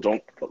lot of people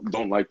don't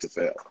like to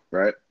fail,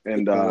 right?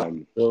 And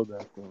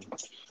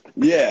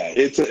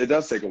it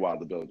does take a while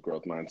to build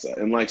growth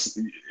mindset. And like,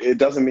 it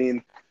doesn't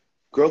mean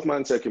growth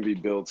mindset can be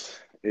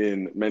built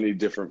in many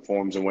different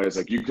forms and ways.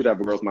 Like you could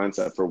have a growth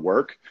mindset for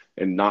work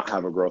and not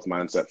have a growth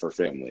mindset for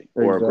family,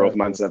 or a growth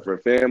mindset for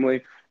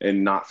family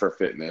and not for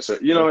fitness. So,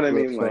 you know what I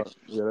mean? Like,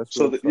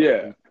 different,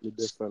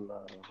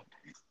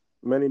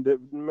 many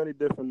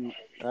different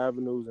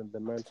avenues and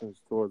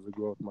dimensions towards the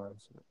growth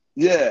mindset.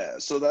 Yeah,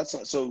 so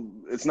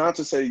it's not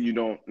to say you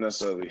don't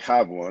necessarily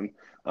have one.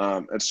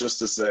 It's just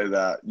to say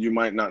that you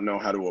might not know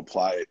how to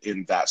apply it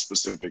in that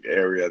specific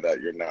area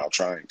that you're now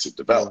trying to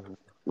develop,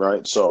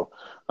 right? So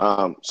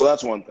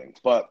that's one thing.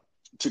 But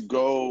to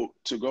go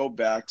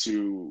back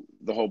to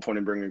the whole point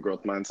of bringing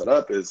growth mindset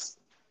up is,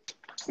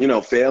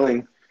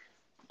 failing.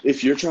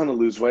 If you're trying to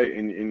lose weight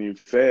and you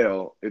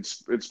fail,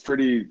 it's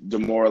pretty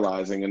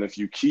demoralizing. And if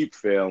you keep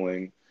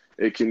failing,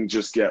 it can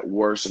just get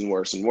worse and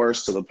worse and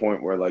worse to the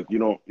point where like you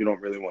don't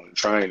really want to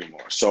try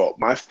anymore. So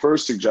my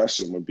first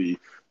suggestion would be,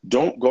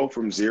 don't go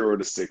from 0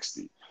 to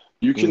 60.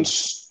 You can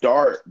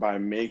start by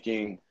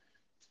making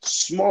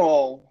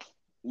small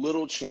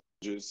little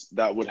changes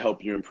that would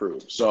help you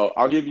improve. So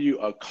I'll give you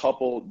a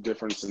couple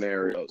different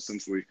scenarios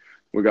since we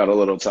got a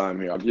little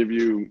time here. I'll give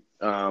you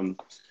an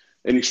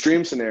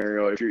extreme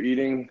scenario. If you're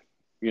eating,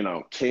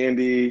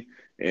 candy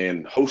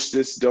and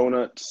Hostess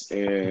donuts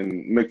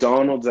and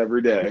McDonald's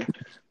every day,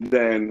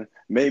 then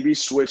maybe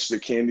switch the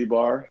candy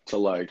bar to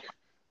like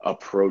a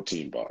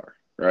protein bar,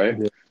 right?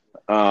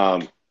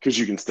 Because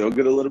you can still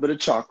get a little bit of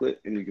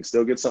chocolate and you can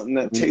still get something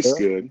that tastes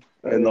good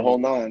and the whole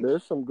nine.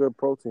 There's some good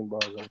protein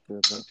bars out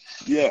there, man.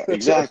 Yeah,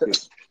 exactly.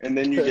 And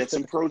then you get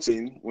some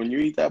protein when you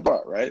eat that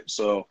bar, right?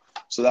 So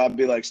that'd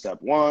be like step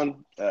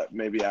one.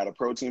 Maybe add a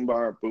protein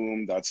bar.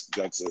 Boom.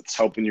 It's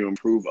helping you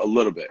improve a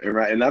little bit,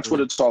 right? And that's what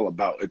it's all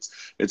about. It's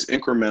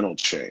incremental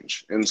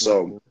change. And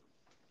so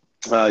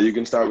you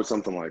can start with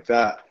something like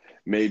that.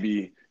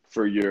 Maybe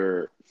for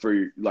your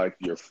food,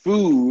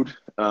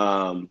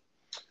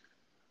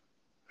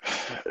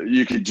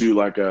 you could do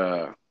like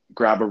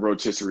grab a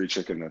rotisserie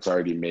chicken that's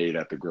already made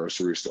at the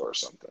grocery store or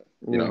something.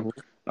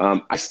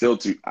 I still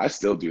do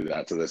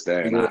that to this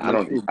day, and I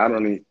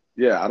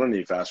don't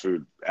eat fast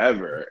food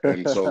ever,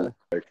 and so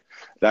like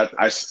that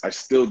I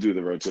still do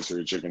the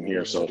rotisserie chicken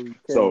here. So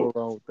go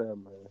wrong with that,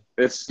 man.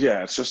 It's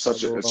just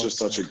such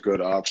a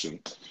good option.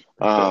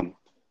 But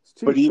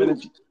even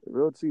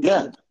real cheap.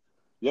 Yeah,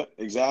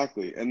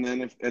 exactly. And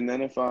then if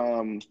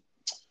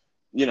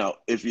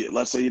if you,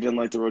 let's say you didn't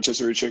like the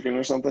rotisserie chicken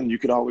or something, you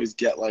could always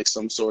get like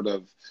some sort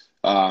of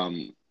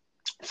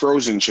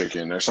frozen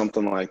chicken or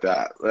something like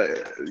that,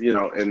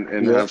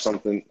 and have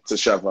something to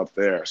shove up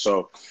there.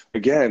 So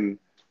again,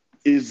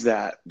 is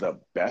that the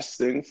best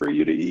thing for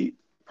you to eat?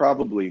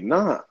 Probably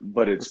not,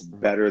 but it's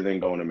better than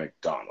going to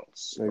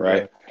McDonald's,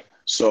 right?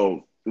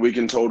 So we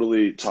can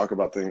totally talk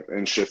about things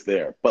and shift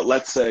there. But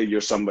let's say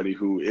you're somebody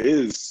who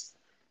is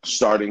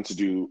starting to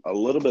do a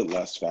little bit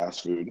less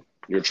fast food.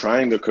 You're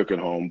trying to cook at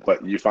home,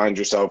 but you find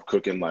yourself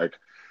cooking like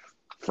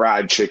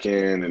fried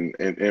chicken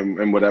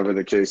and whatever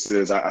the case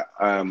is.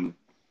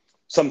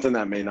 Something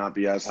that may not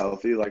be as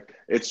healthy. Like,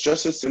 it's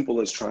just as simple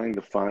as trying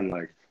to find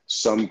like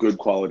some good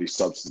quality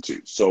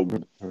substitute. So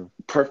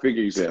perfect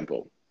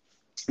example.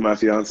 My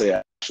fiance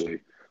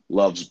actually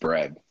loves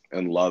bread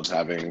and loves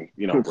having,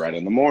 bread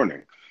in the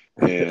morning,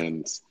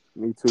 and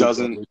Me too.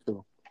 doesn't. Me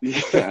too.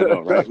 Yeah, I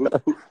know, right?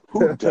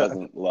 Who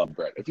doesn't love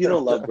bread? If you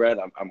don't love bread,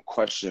 I'm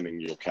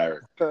questioning your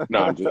character.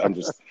 No,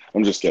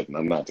 I'm just kidding.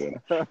 I'm not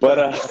doing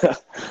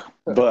it.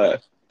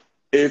 But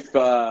if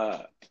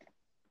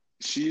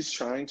she's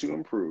trying to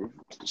improve,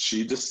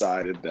 she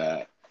decided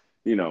that,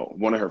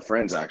 one of her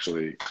friends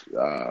actually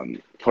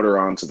put her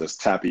onto this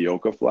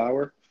tapioca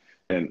flour,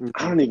 and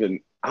I don't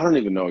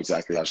even know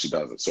exactly how she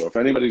does it. So if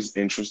anybody's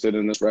interested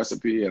in this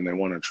recipe and they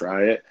want to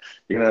try it,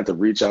 you're gonna have to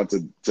reach out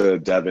to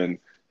Devin.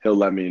 He'll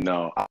let me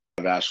know. I'll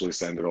have Ashley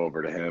send it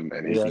over to him,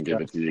 and he can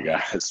give it to you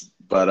guys.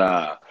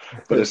 But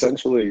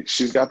essentially,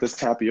 she's got this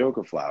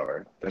tapioca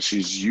flour that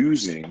she's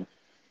using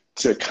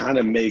to kind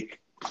of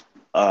make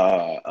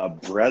a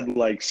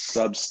bread-like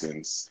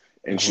substance,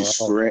 and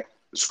she's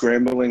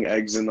scrambling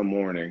eggs in the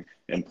morning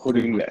and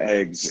putting the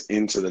eggs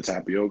into the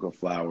tapioca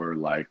flour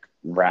like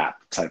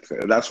wrap type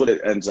thing. That's what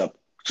it ends up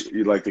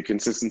like. The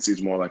consistency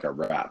is more like a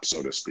wrap,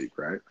 so to speak,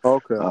 right?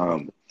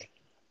 Okay.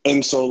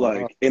 And so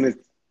like, and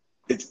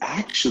it's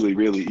actually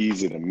really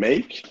easy to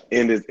make,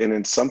 and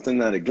it's something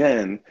that,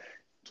 again,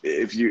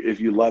 if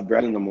you love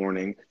bread in the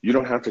morning, you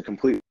don't have to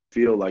completely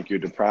feel like you're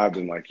deprived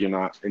and like you're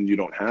not, and you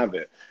don't have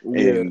it.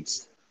 And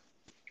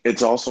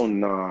it's also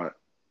not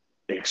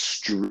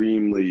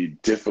extremely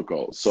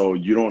difficult. So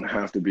you don't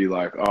have to be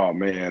like, oh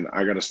man,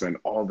 I got to spend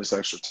all this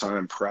extra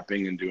time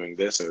prepping and doing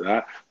this or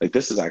that. Like,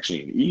 this is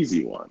actually an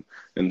easy one.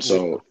 And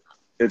so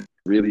it's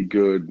a really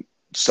good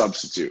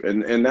substitute.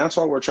 And that's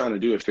all we're trying to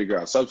do, is figure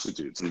out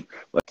substitutes. And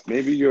like,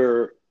 maybe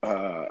you're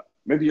a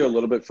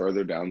little bit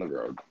further down the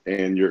road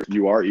and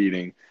you are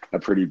eating a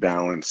pretty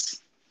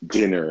balanced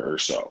dinner or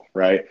so,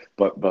 right?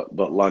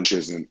 But lunch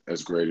isn't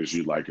as great as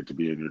you'd like it to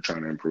be, and you're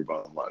trying to improve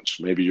on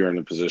lunch. Maybe you're in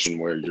a position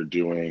where you're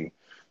doing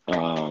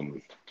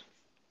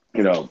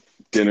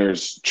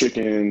dinner's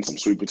chicken, some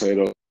sweet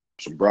potato,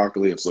 some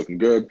broccoli, it's looking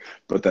good,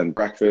 but then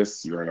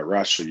breakfast, you're in a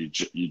rush, so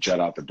you jet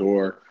out the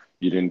door,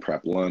 you didn't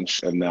prep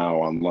lunch, and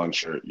now on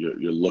lunch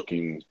you're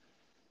looking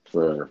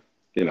for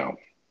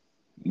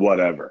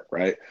whatever,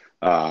 right?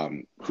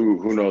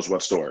 Who knows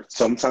what store.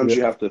 Sometimes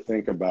you have to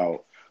think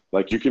about,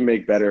 like, you can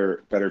make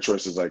better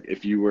choices. Like,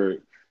 if you were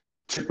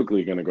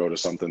typically going to go to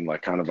something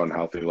like kind of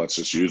unhealthy, let's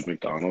just use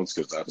McDonald's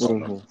because that's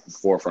on the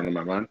forefront of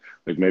my mind.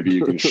 Like, maybe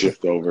you can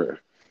shift over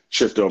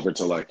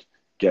to like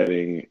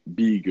getting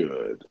Be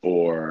Good,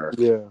 or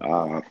you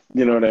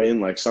know what I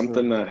mean, like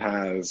something that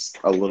has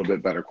a little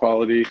bit better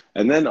quality.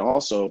 And then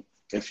also,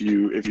 if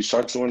you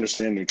start to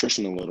understand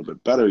nutrition a little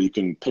bit better, you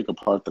can pick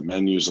apart the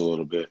menus a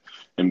little bit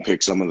and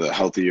pick some of the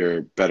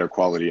healthier, better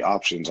quality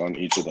options on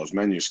each of those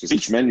menus, because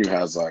each menu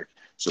has like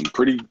some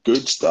pretty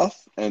good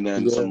stuff and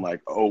then some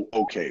like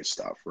okay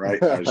stuff, right?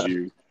 As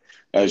you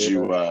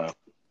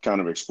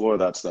kind of explore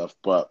that stuff.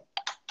 But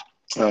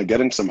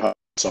getting some help,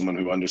 someone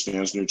who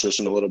understands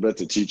nutrition a little bit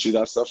to teach you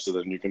that stuff, so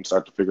then you can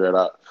start to figure it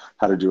out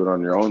how to do it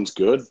on your own, is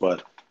good.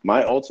 But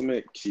my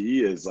ultimate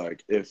key is,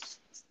 like, if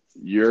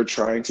you're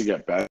trying to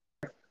get better,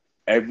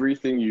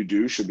 everything you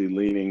do should be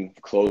leaning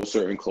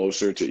closer and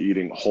closer to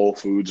eating whole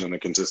foods on a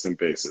consistent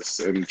basis,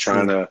 and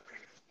trying to,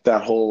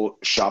 that whole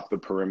shop the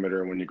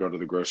perimeter when you go to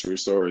the grocery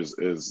store is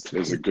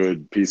a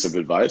good piece of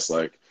advice.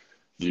 Like,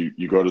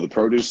 you go to the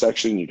produce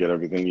section, you get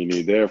everything you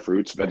need there,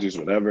 fruits, veggies,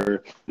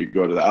 whatever. You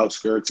go to the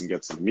outskirts and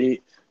get some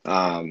meat,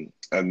 and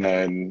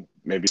then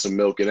maybe some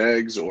milk and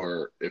eggs,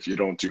 or if you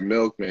don't do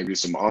milk, maybe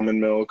some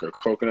almond milk or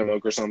coconut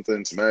milk or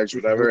something, some eggs,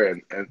 whatever,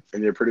 and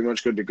you're pretty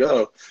much good to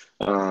go.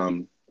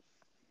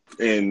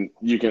 And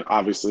you can,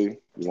 obviously,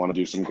 you want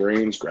to do some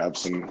grains, grab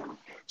some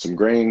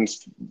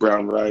grains,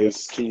 brown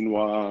rice,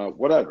 quinoa,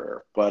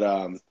 whatever. But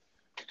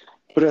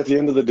at the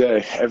end of the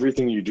day,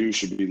 everything you do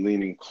should be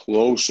leaning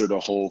closer to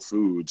whole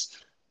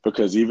foods,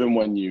 because even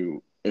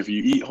if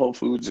you eat whole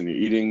foods and you're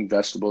eating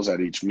vegetables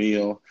at each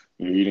meal,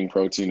 you're eating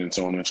protein and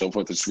so on and so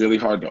forth, it's really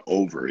hard to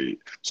overeat.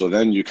 So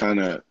then you kind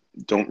of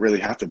don't really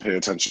have to pay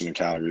attention to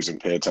calories and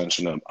pay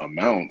attention to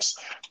amounts.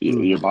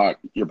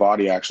 Your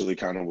body actually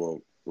kind of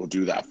will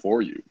do that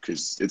for you,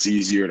 because it's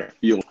easier to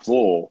feel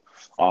full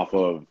off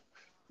of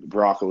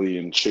broccoli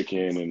and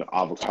chicken and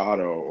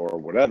avocado or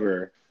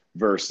whatever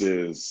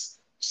versus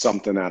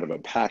something out of a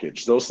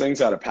package. Those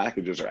things out of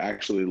packages are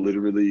actually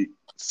literally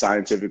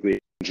scientifically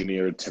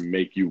engineered to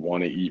make you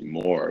want to eat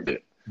more of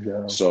it.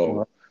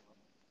 So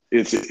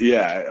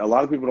a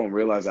lot of people don't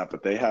realize that,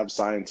 but they have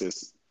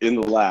scientists in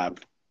the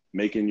lab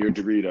making your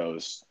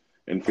Doritos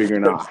and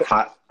figuring out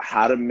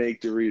how to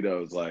make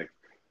Doritos like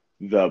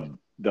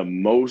the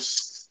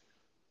most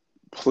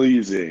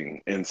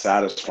pleasing and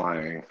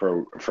satisfying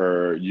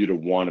for you to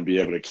want to be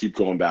able to keep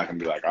going back and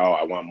be like, oh,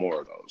 I want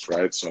more of those,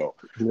 right? So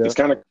Yeah. it's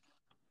kind of,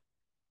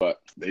 but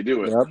they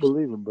do it. Yeah, I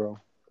believe it, bro.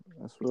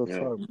 That's real Yeah.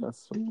 talk.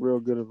 That's some real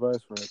good advice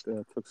right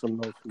there. I took some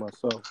notes for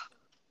myself.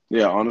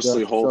 Yeah,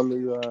 honestly, You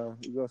gonna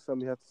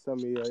have to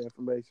send me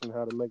information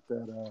how to make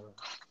that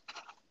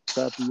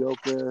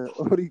tapioca.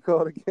 What do you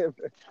call it again?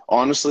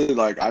 honestly,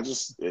 like I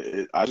just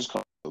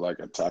call it like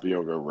a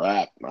tapioca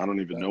wrap. I don't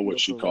even know what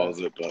she Tapioca wrap.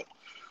 calls it, but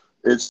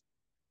it's.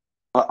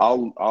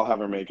 I'll have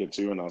her make it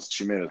too, and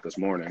she made it this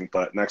morning.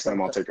 But next time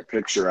I'll take a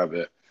picture of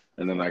it,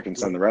 and then I can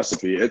send the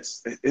recipe.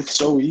 It's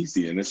so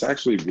easy, and it's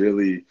actually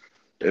really,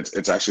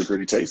 it's actually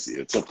pretty tasty.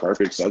 It's a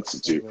perfect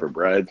substitute for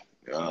bread.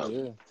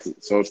 Yeah.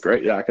 So it's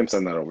great. Yeah, I can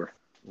send that over.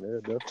 Yeah,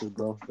 definitely,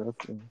 bro.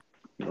 Definitely.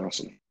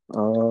 Awesome.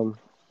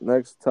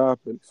 Next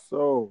topic.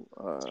 So,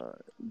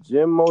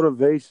 gym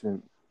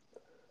motivation.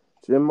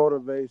 Gym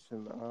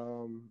motivation.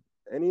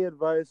 Any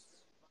advice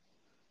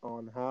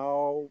on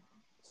how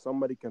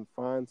somebody can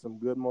find some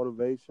good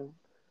motivation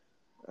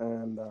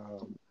and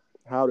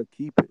how to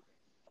keep it?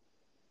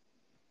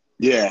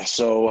 Yeah.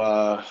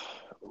 So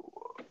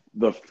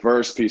the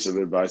first piece of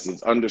advice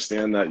is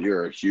understand that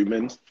you're a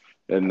human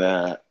and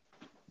that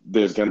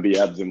there's going to be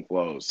ebbs and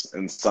flows.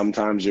 And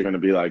sometimes you're going to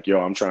be like, yo,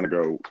 I'm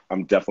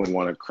definitely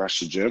want to crush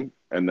the gym.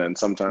 And then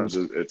sometimes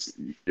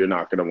you're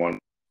not going to want to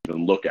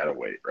even look at a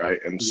weight. Right.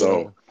 And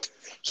so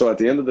at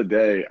the end of the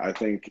day, I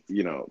think,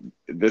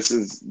 this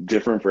is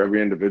different for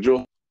every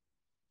individual.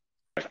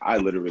 I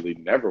literally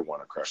never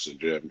want to crush the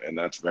gym, and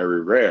that's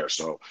very rare.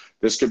 So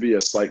this could be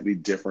it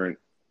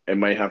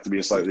might have to be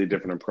a slightly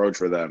different approach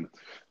for them.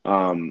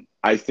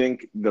 I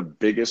think the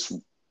biggest,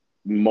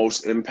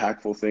 most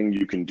impactful thing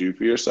you can do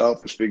for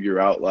yourself is figure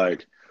out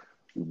like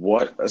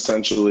what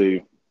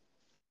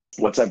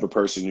type of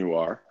person you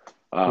are,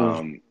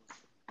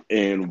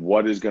 and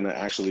what is going to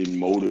actually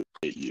motivate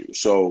you.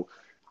 So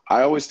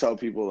I always tell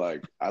people,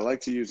 like, I like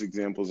to use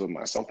examples of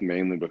myself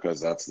mainly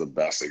because that's the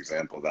best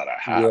example that I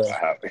have.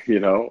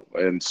 Yeah.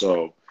 And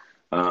so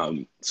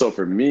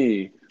for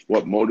me,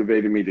 what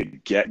motivated me to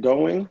get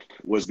going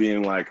was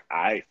being like,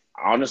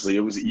 honestly, it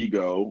was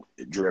ego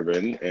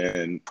driven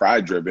and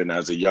pride driven.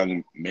 As a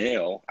young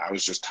male, I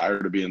was just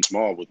tired of being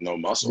small with no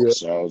muscle. Yeah.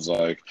 So I was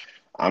like,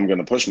 I'm going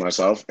to push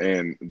myself.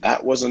 And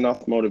that was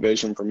enough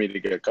motivation for me to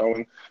get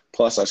going.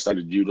 Plus I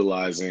started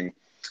utilizing,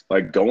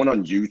 like, going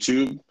on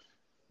YouTube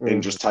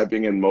and just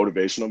typing in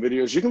motivational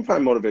videos. You can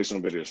find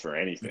motivational videos for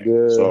anything.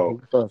 Yeah. So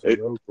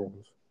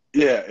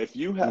if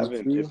you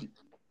haven't,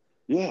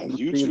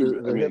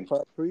 YouTube, the hip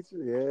hop preacher.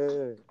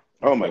 Yeah.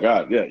 Oh my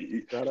God. Yeah.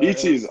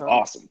 ET is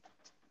awesome.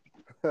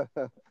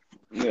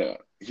 Yeah.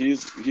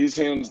 He's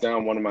hands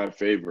down one of my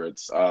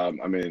favorites.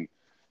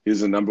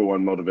 He's the number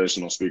one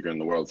motivational speaker in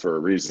the world for a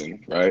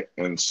reason. Right.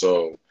 And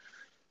so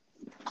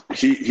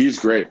he's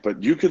great,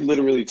 but you could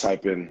literally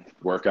type in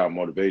workout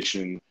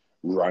motivation,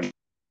 run,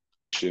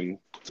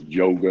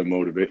 yoga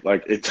motivate.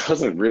 Like, it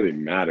doesn't really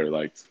matter.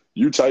 Like,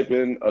 you type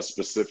in a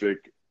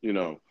specific,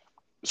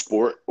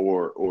 sport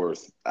or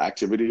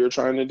activity you're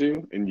trying to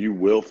do, and you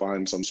will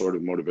find some sort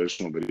of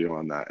motivational video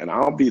on that. And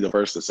I'll be the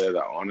first to say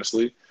that,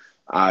 honestly,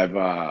 I've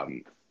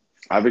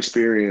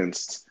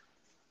experienced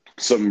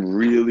some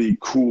really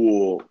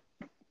cool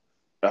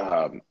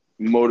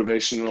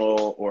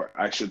motivational, or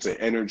I should say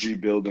energy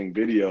building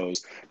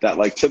videos that,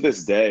 like, to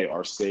this day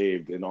are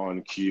saved and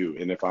on cue.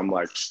 And if I'm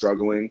like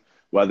struggling,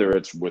 whether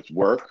it's with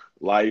work,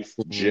 life,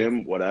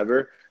 gym,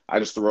 whatever, I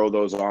just throw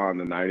those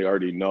on, and I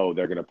already know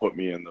they're going to put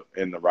me in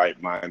the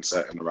right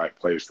mindset, in the right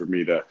place for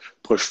me to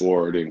push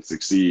forward and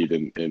succeed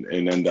and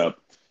end up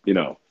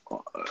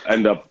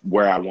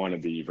where I want to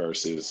be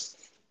versus,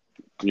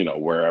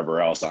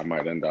 wherever else I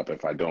might end up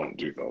if I don't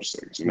do those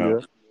things, Yeah.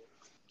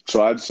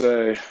 So I'd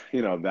say,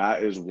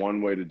 that is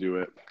one way to do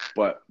it.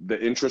 But the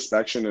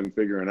introspection and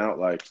figuring out,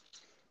 like,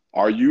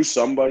 are you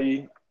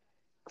somebody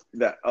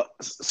that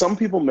some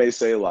people may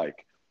say,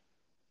 like,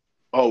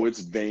 oh, it's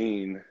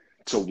vain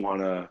to want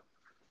to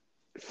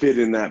fit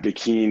in that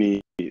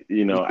bikini,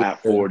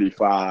 at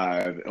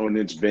 45, and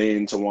it's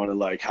vain to want to,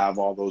 like, have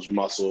all those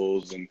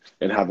muscles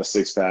and have a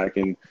six pack,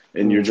 and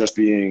you're just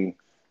being,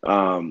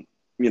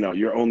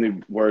 you're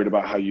only worried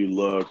about how you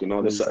look and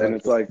all this. And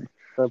it's like,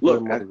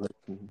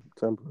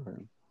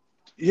 temporary.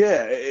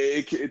 Yeah,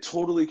 it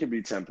totally can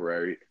be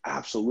temporary.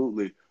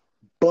 Absolutely.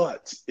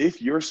 But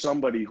if you're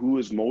somebody who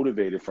is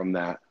motivated from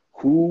that,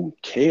 who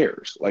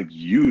cares? Like,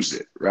 use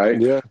it, right?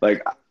 Yeah.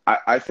 Like,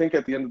 I think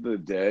at the end of the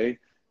day,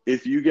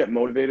 if you get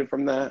motivated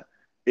from that,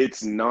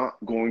 it's not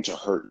going to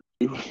hurt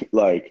you.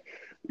 Like,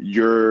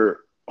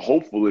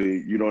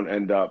 hopefully you don't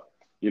end up,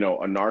 a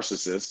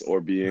narcissist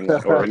or being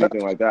or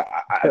anything like that.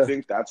 I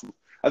think that's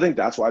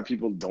why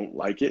people don't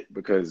like it,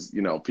 because,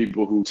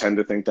 people who tend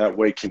to think that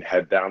way can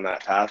head down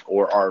that path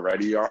or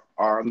already are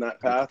on that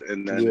path,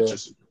 and then it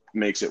just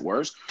makes it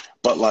worse.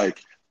 But,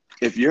 like,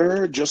 if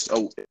you're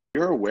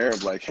aware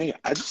of, like, hey,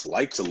 I just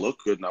like to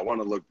look good and I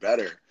want to look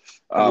better,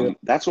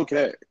 that's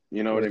okay.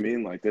 You know what I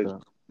mean? Like,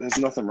 there's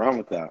nothing wrong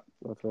with that.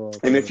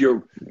 And if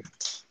you're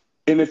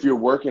And if you're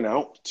working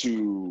out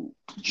to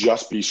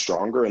just be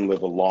stronger and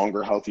live a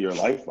longer, healthier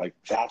life, like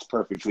that's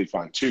perfectly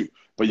fine too.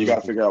 But you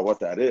got to figure out what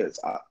that is.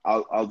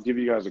 I'll give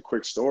you guys a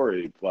quick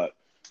story. But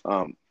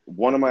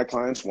one of my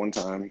clients, one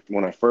time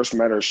when I first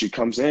met her, she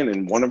comes in,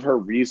 and one of her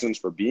reasons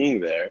for being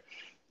there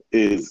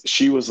is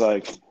she was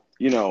like,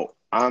 you know,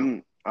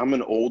 I'm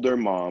an older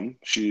mom.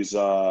 She's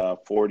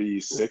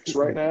 46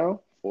 right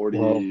now, 40,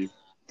 Wow.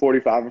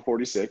 45 or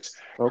 46.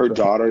 Okay.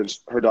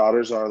 Her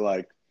daughters are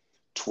like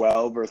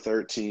 12 or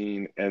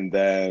 13, and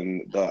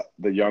then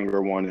the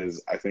younger one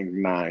is I think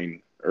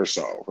 9 or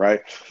so,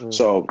 right?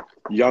 So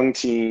young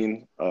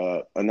teen,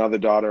 another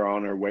daughter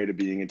on her way to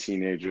being a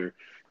teenager,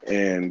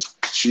 and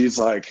she's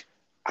like,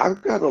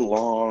 I've got a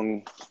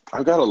long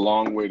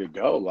way to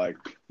go. Like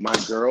my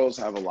girls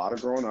have a lot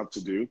of growing up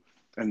to do,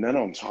 and then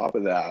on top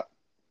of that,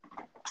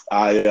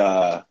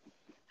 I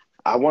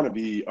I want to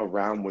be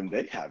around when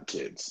they have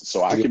kids,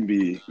 so I Yeah. can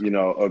be, you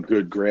know, a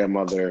good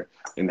grandmother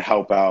and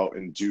help out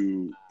and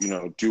do, you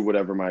know, do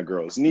whatever my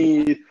girls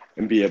need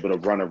and be able to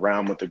run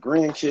around with the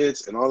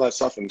grandkids and all that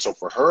stuff. And so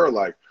for her,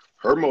 like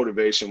her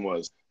motivation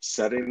was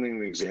setting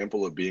an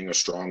example of being a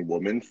strong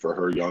woman for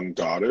her young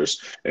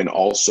daughters, and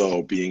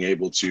also being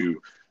able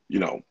to, you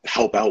know,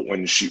 help out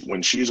when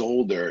she's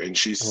older and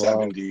she's Wow.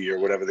 70 or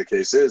whatever the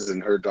case is,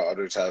 and her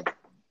daughters have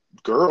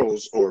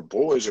girls or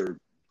boys or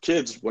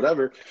kids,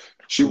 whatever.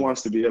 She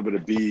wants to be able to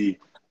be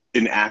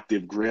an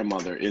active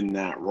grandmother in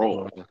that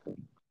role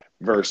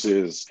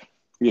versus,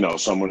 you know,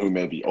 someone who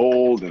may be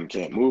old and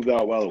can't move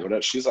that well or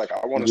whatever. She's like,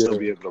 I want to still Yeah.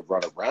 be able to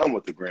run around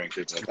with the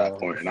grandkids at that Wow.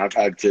 point. And I've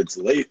had kids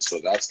late, so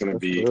That's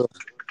real.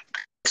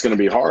 it's gonna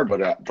be hard,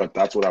 but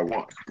that's what I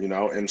want, you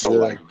know. And so Yeah.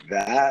 like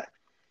that,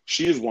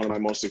 she is one of my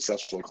most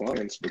successful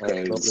clients I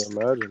can only because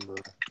imagine, bro.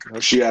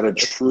 she had a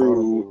That's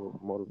true phenomenal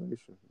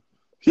motivation.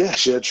 Yeah,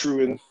 she had true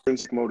That's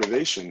intrinsic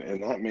motivation,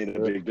 and that made a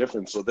real. big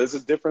difference. So there's a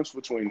difference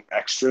between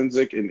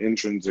extrinsic and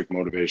intrinsic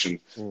motivation.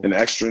 And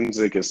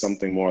extrinsic is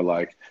something more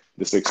like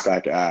the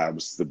six-pack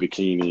abs, the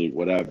bikini,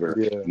 whatever.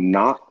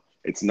 Yeah.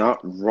 It's not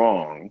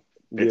wrong.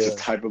 It's a Yeah.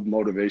 type of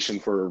motivation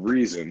for a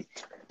reason.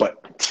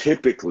 But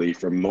typically,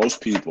 for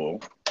most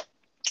people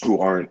who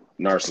aren't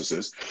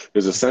narcissists,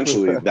 is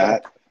essentially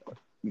that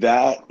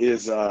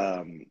is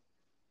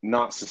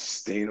not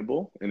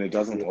sustainable, and it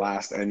doesn't Yeah.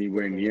 last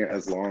anywhere near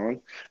as long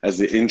as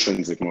the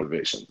intrinsic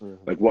motivation.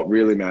 Mm-hmm. Like what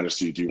really matters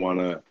to you? Do you want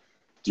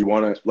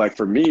to like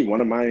for me,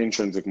 one of my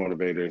intrinsic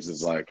motivators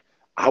is like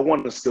I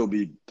want to still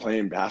be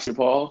playing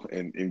basketball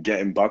and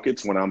getting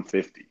buckets when I'm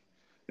 50.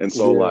 And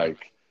so Yeah.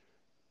 like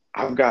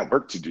I've got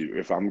work to do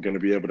if I'm going to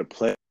be able to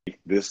play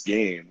this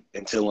game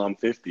until I'm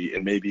 50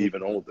 and maybe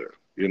even older,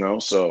 you know?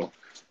 So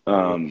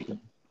um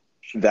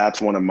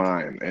that's one of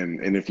mine.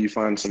 And if you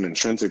find some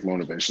intrinsic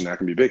motivation, that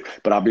can be big.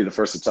 But I'll be the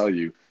first to tell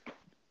you,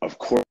 of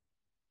course,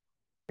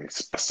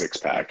 it's a six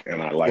pack,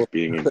 and I like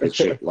being in good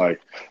shape.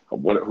 Like,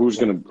 who's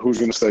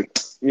gonna say,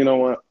 you know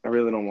what? I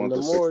really don't And want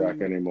the six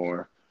pack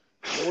anymore.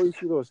 the more you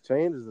see those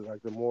changes,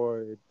 like the more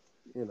it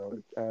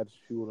adds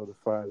fuel to the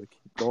fire to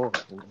keep going.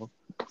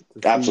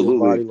 To see your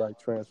body Absolutely. like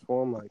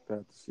transform like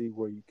that, to see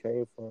where you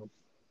came from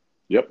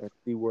Yep. and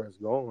see where it's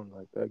going,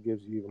 like that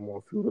gives you even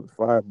more fuel to the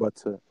fire.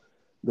 But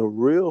the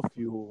real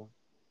fuel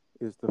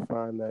is to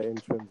find that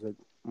intrinsic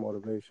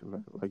motivation,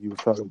 man. Like you was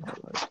talking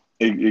about, like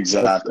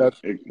that's Exactly.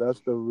 that's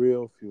that's the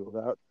real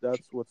fuel.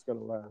 That's what's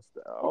gonna last.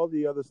 All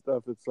the other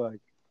stuff, it's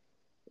like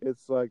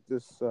this.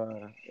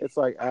 It's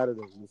like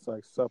additives. It's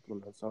like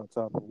supplements on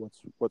top of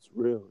what's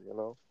real.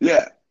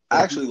 Yeah. But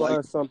if you Actually, like,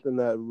 find something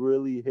that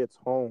really hits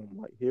home,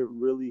 like it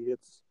really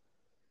hits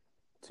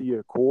to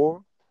your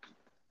core,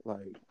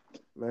 like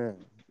man,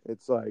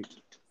 it's like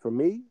for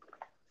me,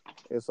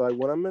 it's like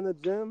when I'm in the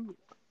gym,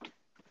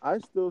 I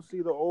still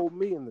see the old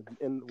me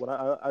in when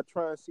I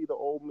try and see the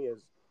old me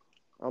as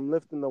I'm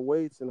lifting the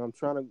weights and I'm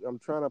trying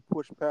to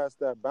push past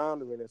that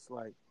boundary, and it's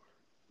like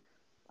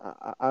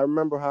I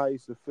remember how I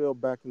used to feel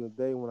back in the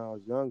day when I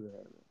was younger,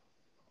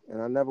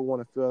 and I never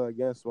want to feel that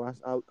again. So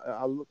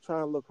I look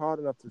trying to look hard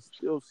enough to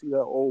still see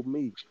that old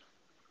me.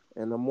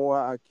 And the more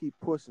I keep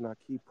pushing, I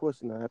keep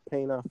pushing. That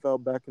pain I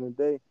felt back in the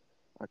day,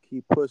 I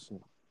keep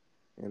pushing,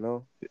 and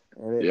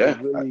it yeah,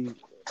 really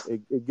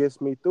it gets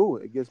me through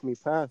it. It gets me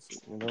past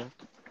it. You know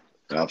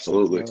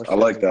absolutely. what I I'm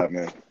like saying? that,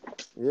 man.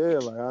 Yeah,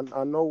 like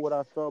I know what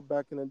I felt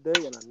back in the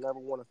day, and I never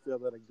want to feel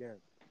that again.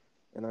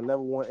 And I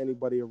never want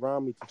anybody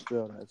around me to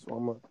feel that. So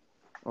I'm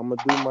gonna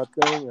do my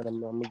thing, and I'm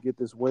gonna get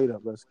this weight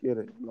up. Let's get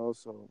it.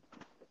 So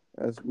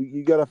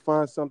you gotta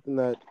find something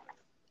that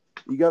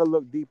you gotta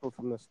look deeper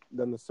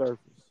than the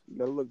surface. You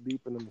gotta look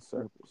deeper than the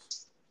surface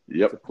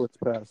to Yep. push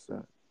past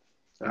that.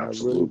 And I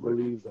really Absolutely.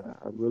 believe that.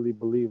 I really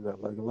believe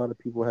that. Like a lot of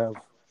people have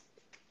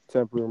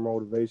temporary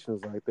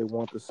motivations, like they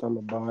want the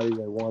summer body,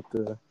 they want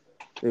the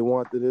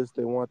this,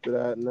 they want the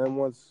that, and then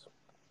once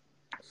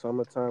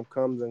summertime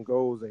comes and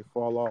goes, they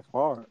fall off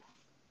hard,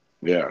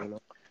 Yeah. you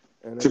know,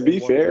 and then To they be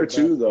want to fair, get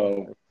back too, on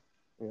though, it,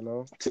 you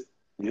know.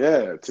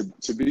 yeah,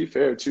 to be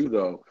fair too,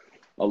 though,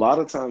 a lot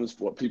of times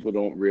what people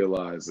don't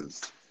realize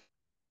is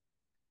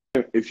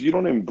if you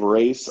don't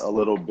embrace a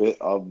little bit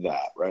of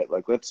that, right?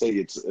 Like, let's say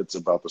it's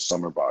about the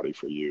summer body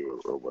for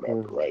you or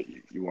whatever, right?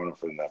 You want to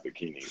fit in that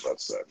bikini,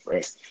 let's say,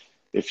 right?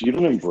 If you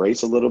don't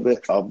embrace a little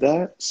bit of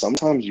that,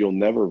 sometimes you'll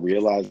never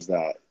realize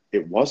that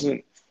it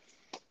wasn't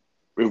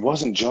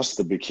just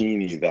the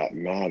bikini that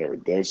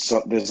mattered.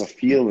 There's a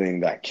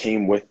feeling that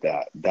came with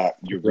that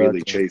you're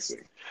really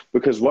chasing,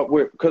 because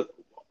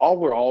all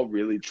we're all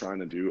really trying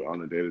to do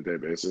on a day-to-day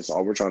basis,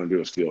 all we're trying to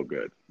do is feel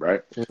good,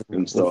 right?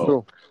 And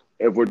so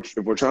if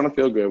we're trying to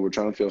feel good, we're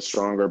trying to feel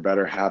stronger,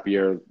 better,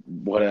 happier,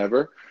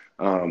 whatever.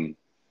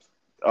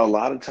 A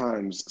lot of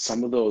times,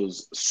 some of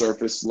those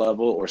surface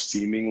level or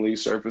seemingly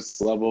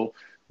surface level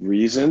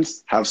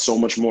reasons have so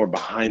much more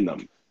behind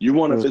them. You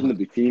want to fit in the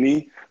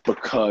bikini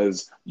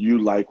because you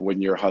like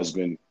when your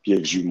husband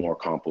gives you more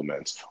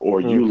compliments, or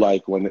you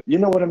like when, you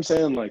know what I'm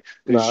saying? Like,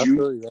 I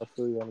feel you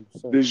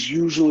 100%. There's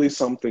usually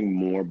something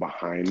more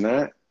behind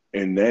that.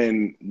 And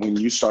then when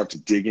you start to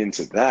dig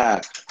into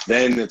that,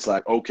 then it's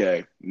like,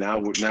 okay, now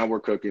we're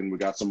cooking. We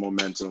got some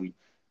momentum.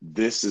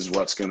 This is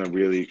what's going to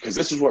really, because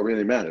this is what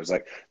really matters.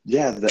 Like,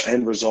 yeah, the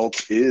end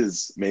result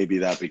is maybe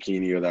that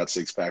bikini or that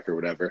six pack or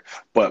whatever.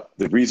 But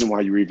the reason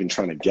why you're even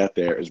trying to get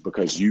there is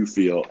because you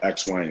feel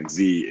X, Y, and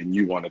Z, and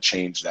you want to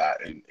change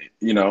that, and,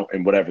 you know,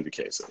 and whatever the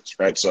case is.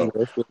 Right. So,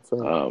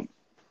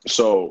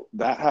 so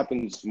that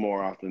happens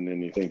more often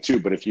than you think too.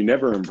 But if you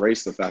never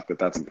embrace the fact that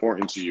that's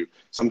important to you,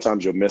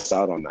 sometimes you'll miss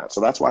out on that.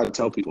 So that's why I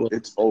tell people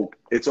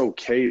it's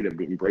okay to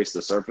embrace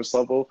the surface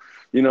level,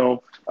 you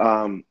know,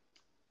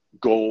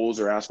 goals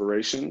or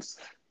aspirations,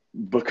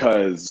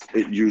 because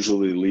it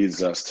usually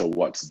leads us to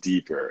what's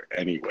deeper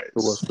anyways.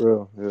 What's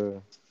real,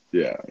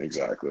 yeah,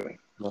 exactly.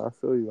 No, I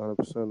feel you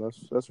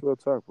 100%. That's real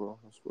talk, bro.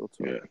 That's real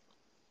talk. Yeah,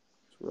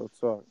 it's real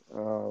talk.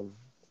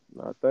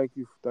 Thank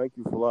you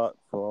for a lot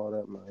for all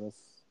that, man.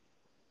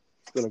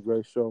 It's been a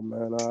great show,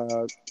 man.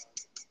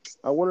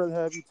 I wanted to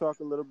have you talk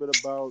a little bit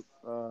about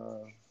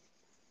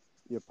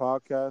your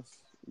podcast.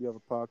 You have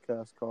a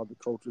podcast called The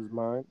Coach's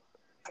Mind.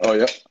 Oh,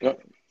 yeah.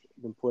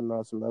 Been putting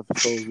out some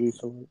episodes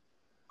recently.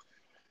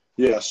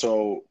 Yeah,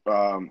 so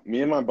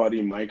me and my buddy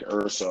Mike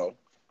Urso,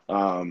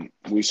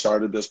 we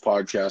started this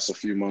podcast a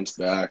few months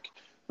back,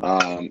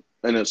 and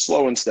it's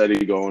slow and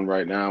steady going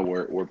right now.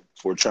 We're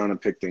trying to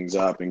pick things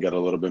up and get a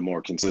little bit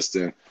more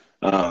consistent.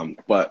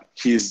 But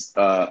he's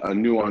a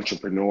new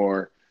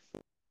entrepreneur,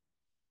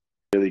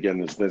 really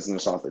getting his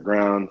business off the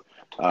ground.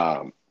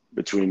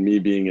 Between me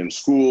being in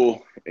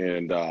school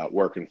and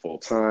working full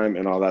time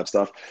and all that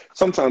stuff,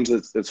 sometimes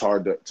it's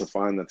hard to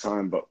find the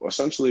time. But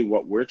essentially,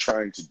 what we're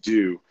trying to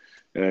do,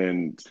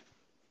 and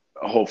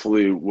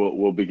hopefully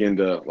we'll begin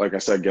to, like I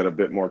said, get a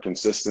bit more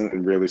consistent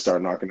and really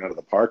start knocking out of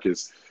the park,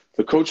 is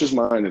The Coach's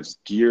Mind is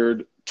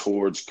geared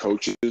towards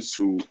coaches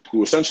who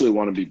essentially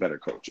want to be better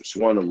coaches,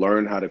 who want to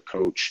learn how to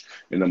coach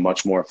in a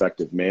much more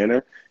effective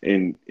manner,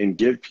 and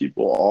give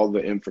people all the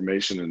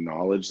information and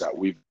knowledge that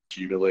we've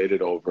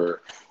accumulated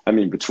over, I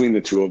mean, between the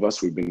two of us,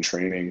 we've been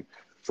training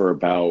for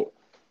about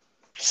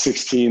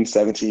 16,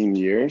 17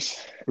 years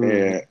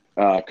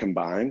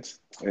combined.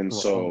 And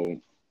so,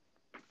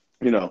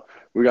 you know,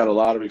 we got a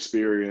lot of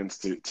experience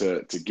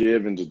to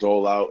give and to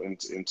dole out and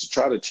to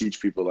try to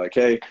teach people, like,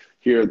 hey,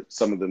 here are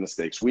some of the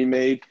mistakes we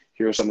made.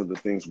 Here are some of the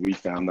things we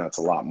found that's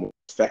a lot more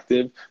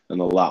effective and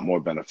a lot more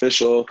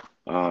beneficial.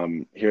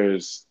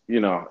 Here's,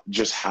 you know,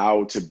 just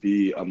how to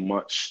be a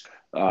much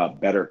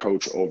better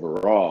coach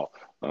overall.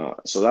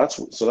 So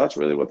that's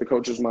really what The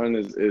Coach's Mind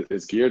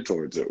is geared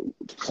towards.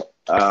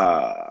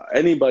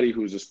 Anybody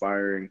who's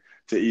aspiring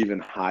to even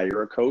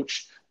hire a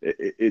coach,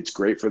 it's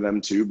great for them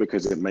too,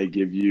 because it may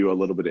give you a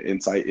little bit of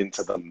insight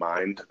into the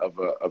mind of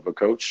a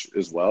coach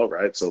as well,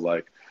 right? So,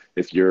 like,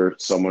 if you're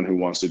someone who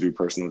wants to do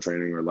personal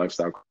training or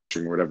lifestyle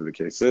coaching, or whatever the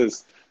case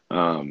is,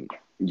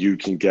 you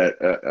can get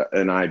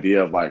an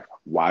idea of, like,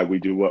 why we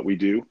do what we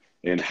do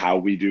and how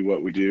we do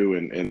what we do,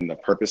 and the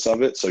purpose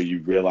of it. So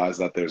you realize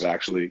that there's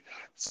actually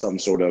some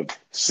sort of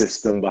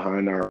system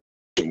behind our,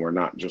 and we're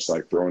not just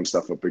like throwing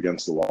stuff up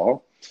against the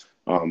wall.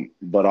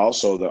 But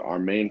also our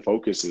main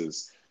focus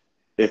is,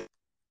 if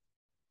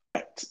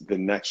the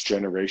next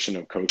generation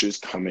of coaches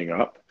coming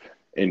up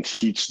and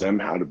teach them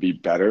how to be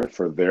better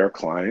for their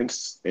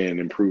clients and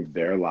improve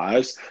their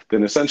lives,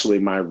 then essentially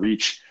my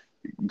reach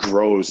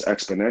grows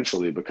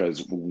exponentially,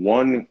 because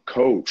one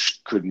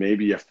coach could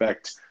maybe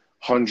affect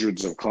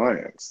hundreds of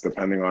clients,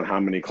 depending on how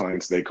many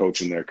clients they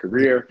coach in their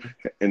career.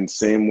 And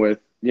same with,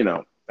 you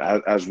know,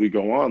 as we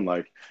go on,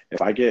 like,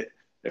 if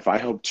I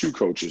help 2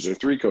 coaches or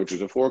 3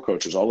 coaches or 4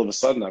 coaches, all of a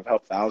sudden I've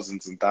helped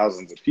thousands and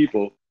thousands of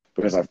people,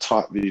 because I've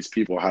taught these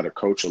people how to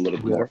coach a little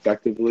bit more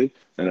effectively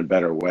in a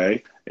better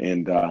way.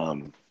 And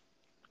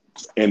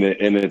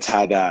it's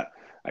had that,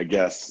 I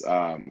guess,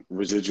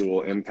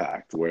 residual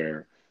impact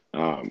where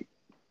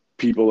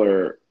people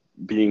are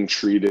being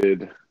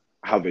treated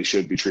how they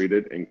should be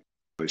treated and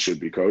they should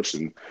be coached.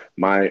 And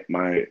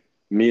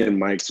me and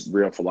Mike's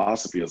real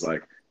philosophy is,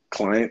 like,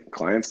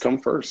 clients come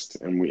first,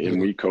 and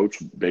we coach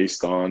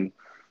based on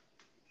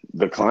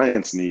the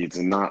client's needs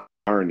and not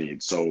our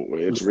needs. So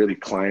it's really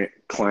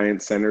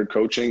client centered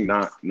coaching,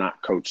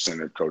 not coach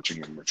centered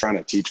coaching. And we're trying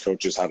to teach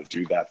coaches how to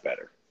do that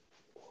better.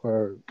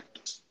 Word.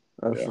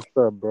 That's what's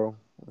up, bro.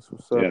 That's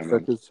what's up.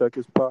 Yeah, Check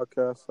his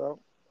podcast out.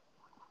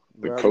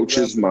 The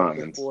Coach's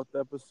Mind. The 4th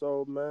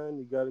episode, man.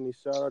 You got any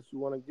shout outs you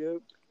want to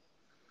give?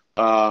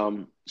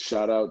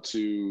 Shout out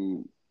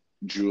to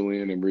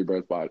Julian and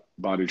Rebirth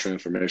Body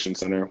Transformation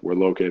Center. We're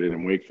located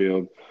in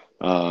Wakefield.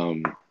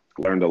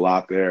 Learned a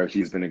lot there.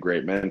 He's been a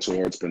great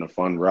mentor. It's been a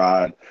fun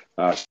ride.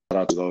 Shout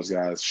out to those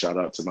guys. Shout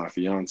out to my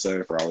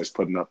fiance for always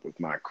putting up with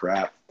my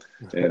crap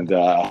and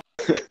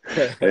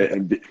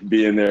and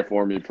being there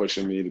for me,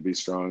 pushing me to be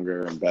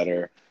stronger and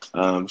better.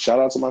 Shout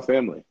out to my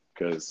family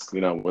because,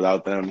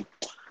 without them,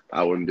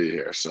 I wouldn't be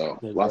here. So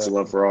lots of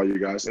love for all you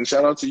guys. And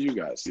shout out to you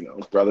guys,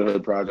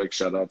 Brotherhood Project.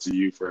 Shout out to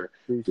you for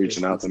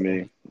reaching out to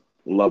me.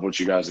 Love what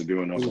you guys are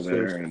doing over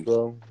there. And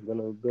bro,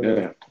 been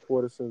a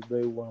supporter since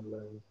day one,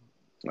 man.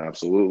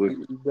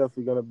 Absolutely. You're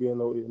definitely gonna be in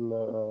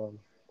the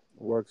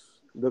works.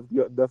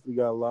 Definitely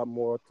got a lot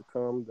more to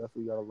come.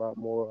 Definitely got a lot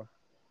more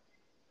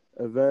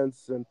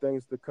events and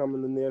things to come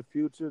in the near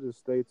future. Just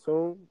stay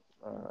tuned.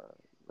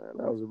 Man,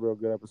 that was a real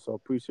good episode.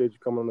 Appreciate you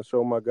coming on the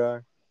show, my guy.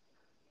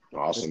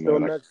 Awesome,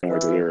 man. I can't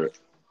wait to hear it.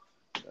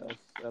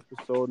 That's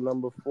episode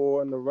number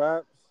 4 in the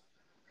wraps.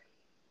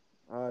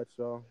 All right,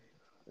 y'all.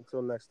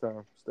 Until next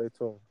time, stay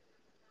tuned.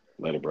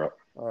 Later, bro.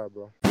 All right,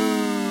 bro.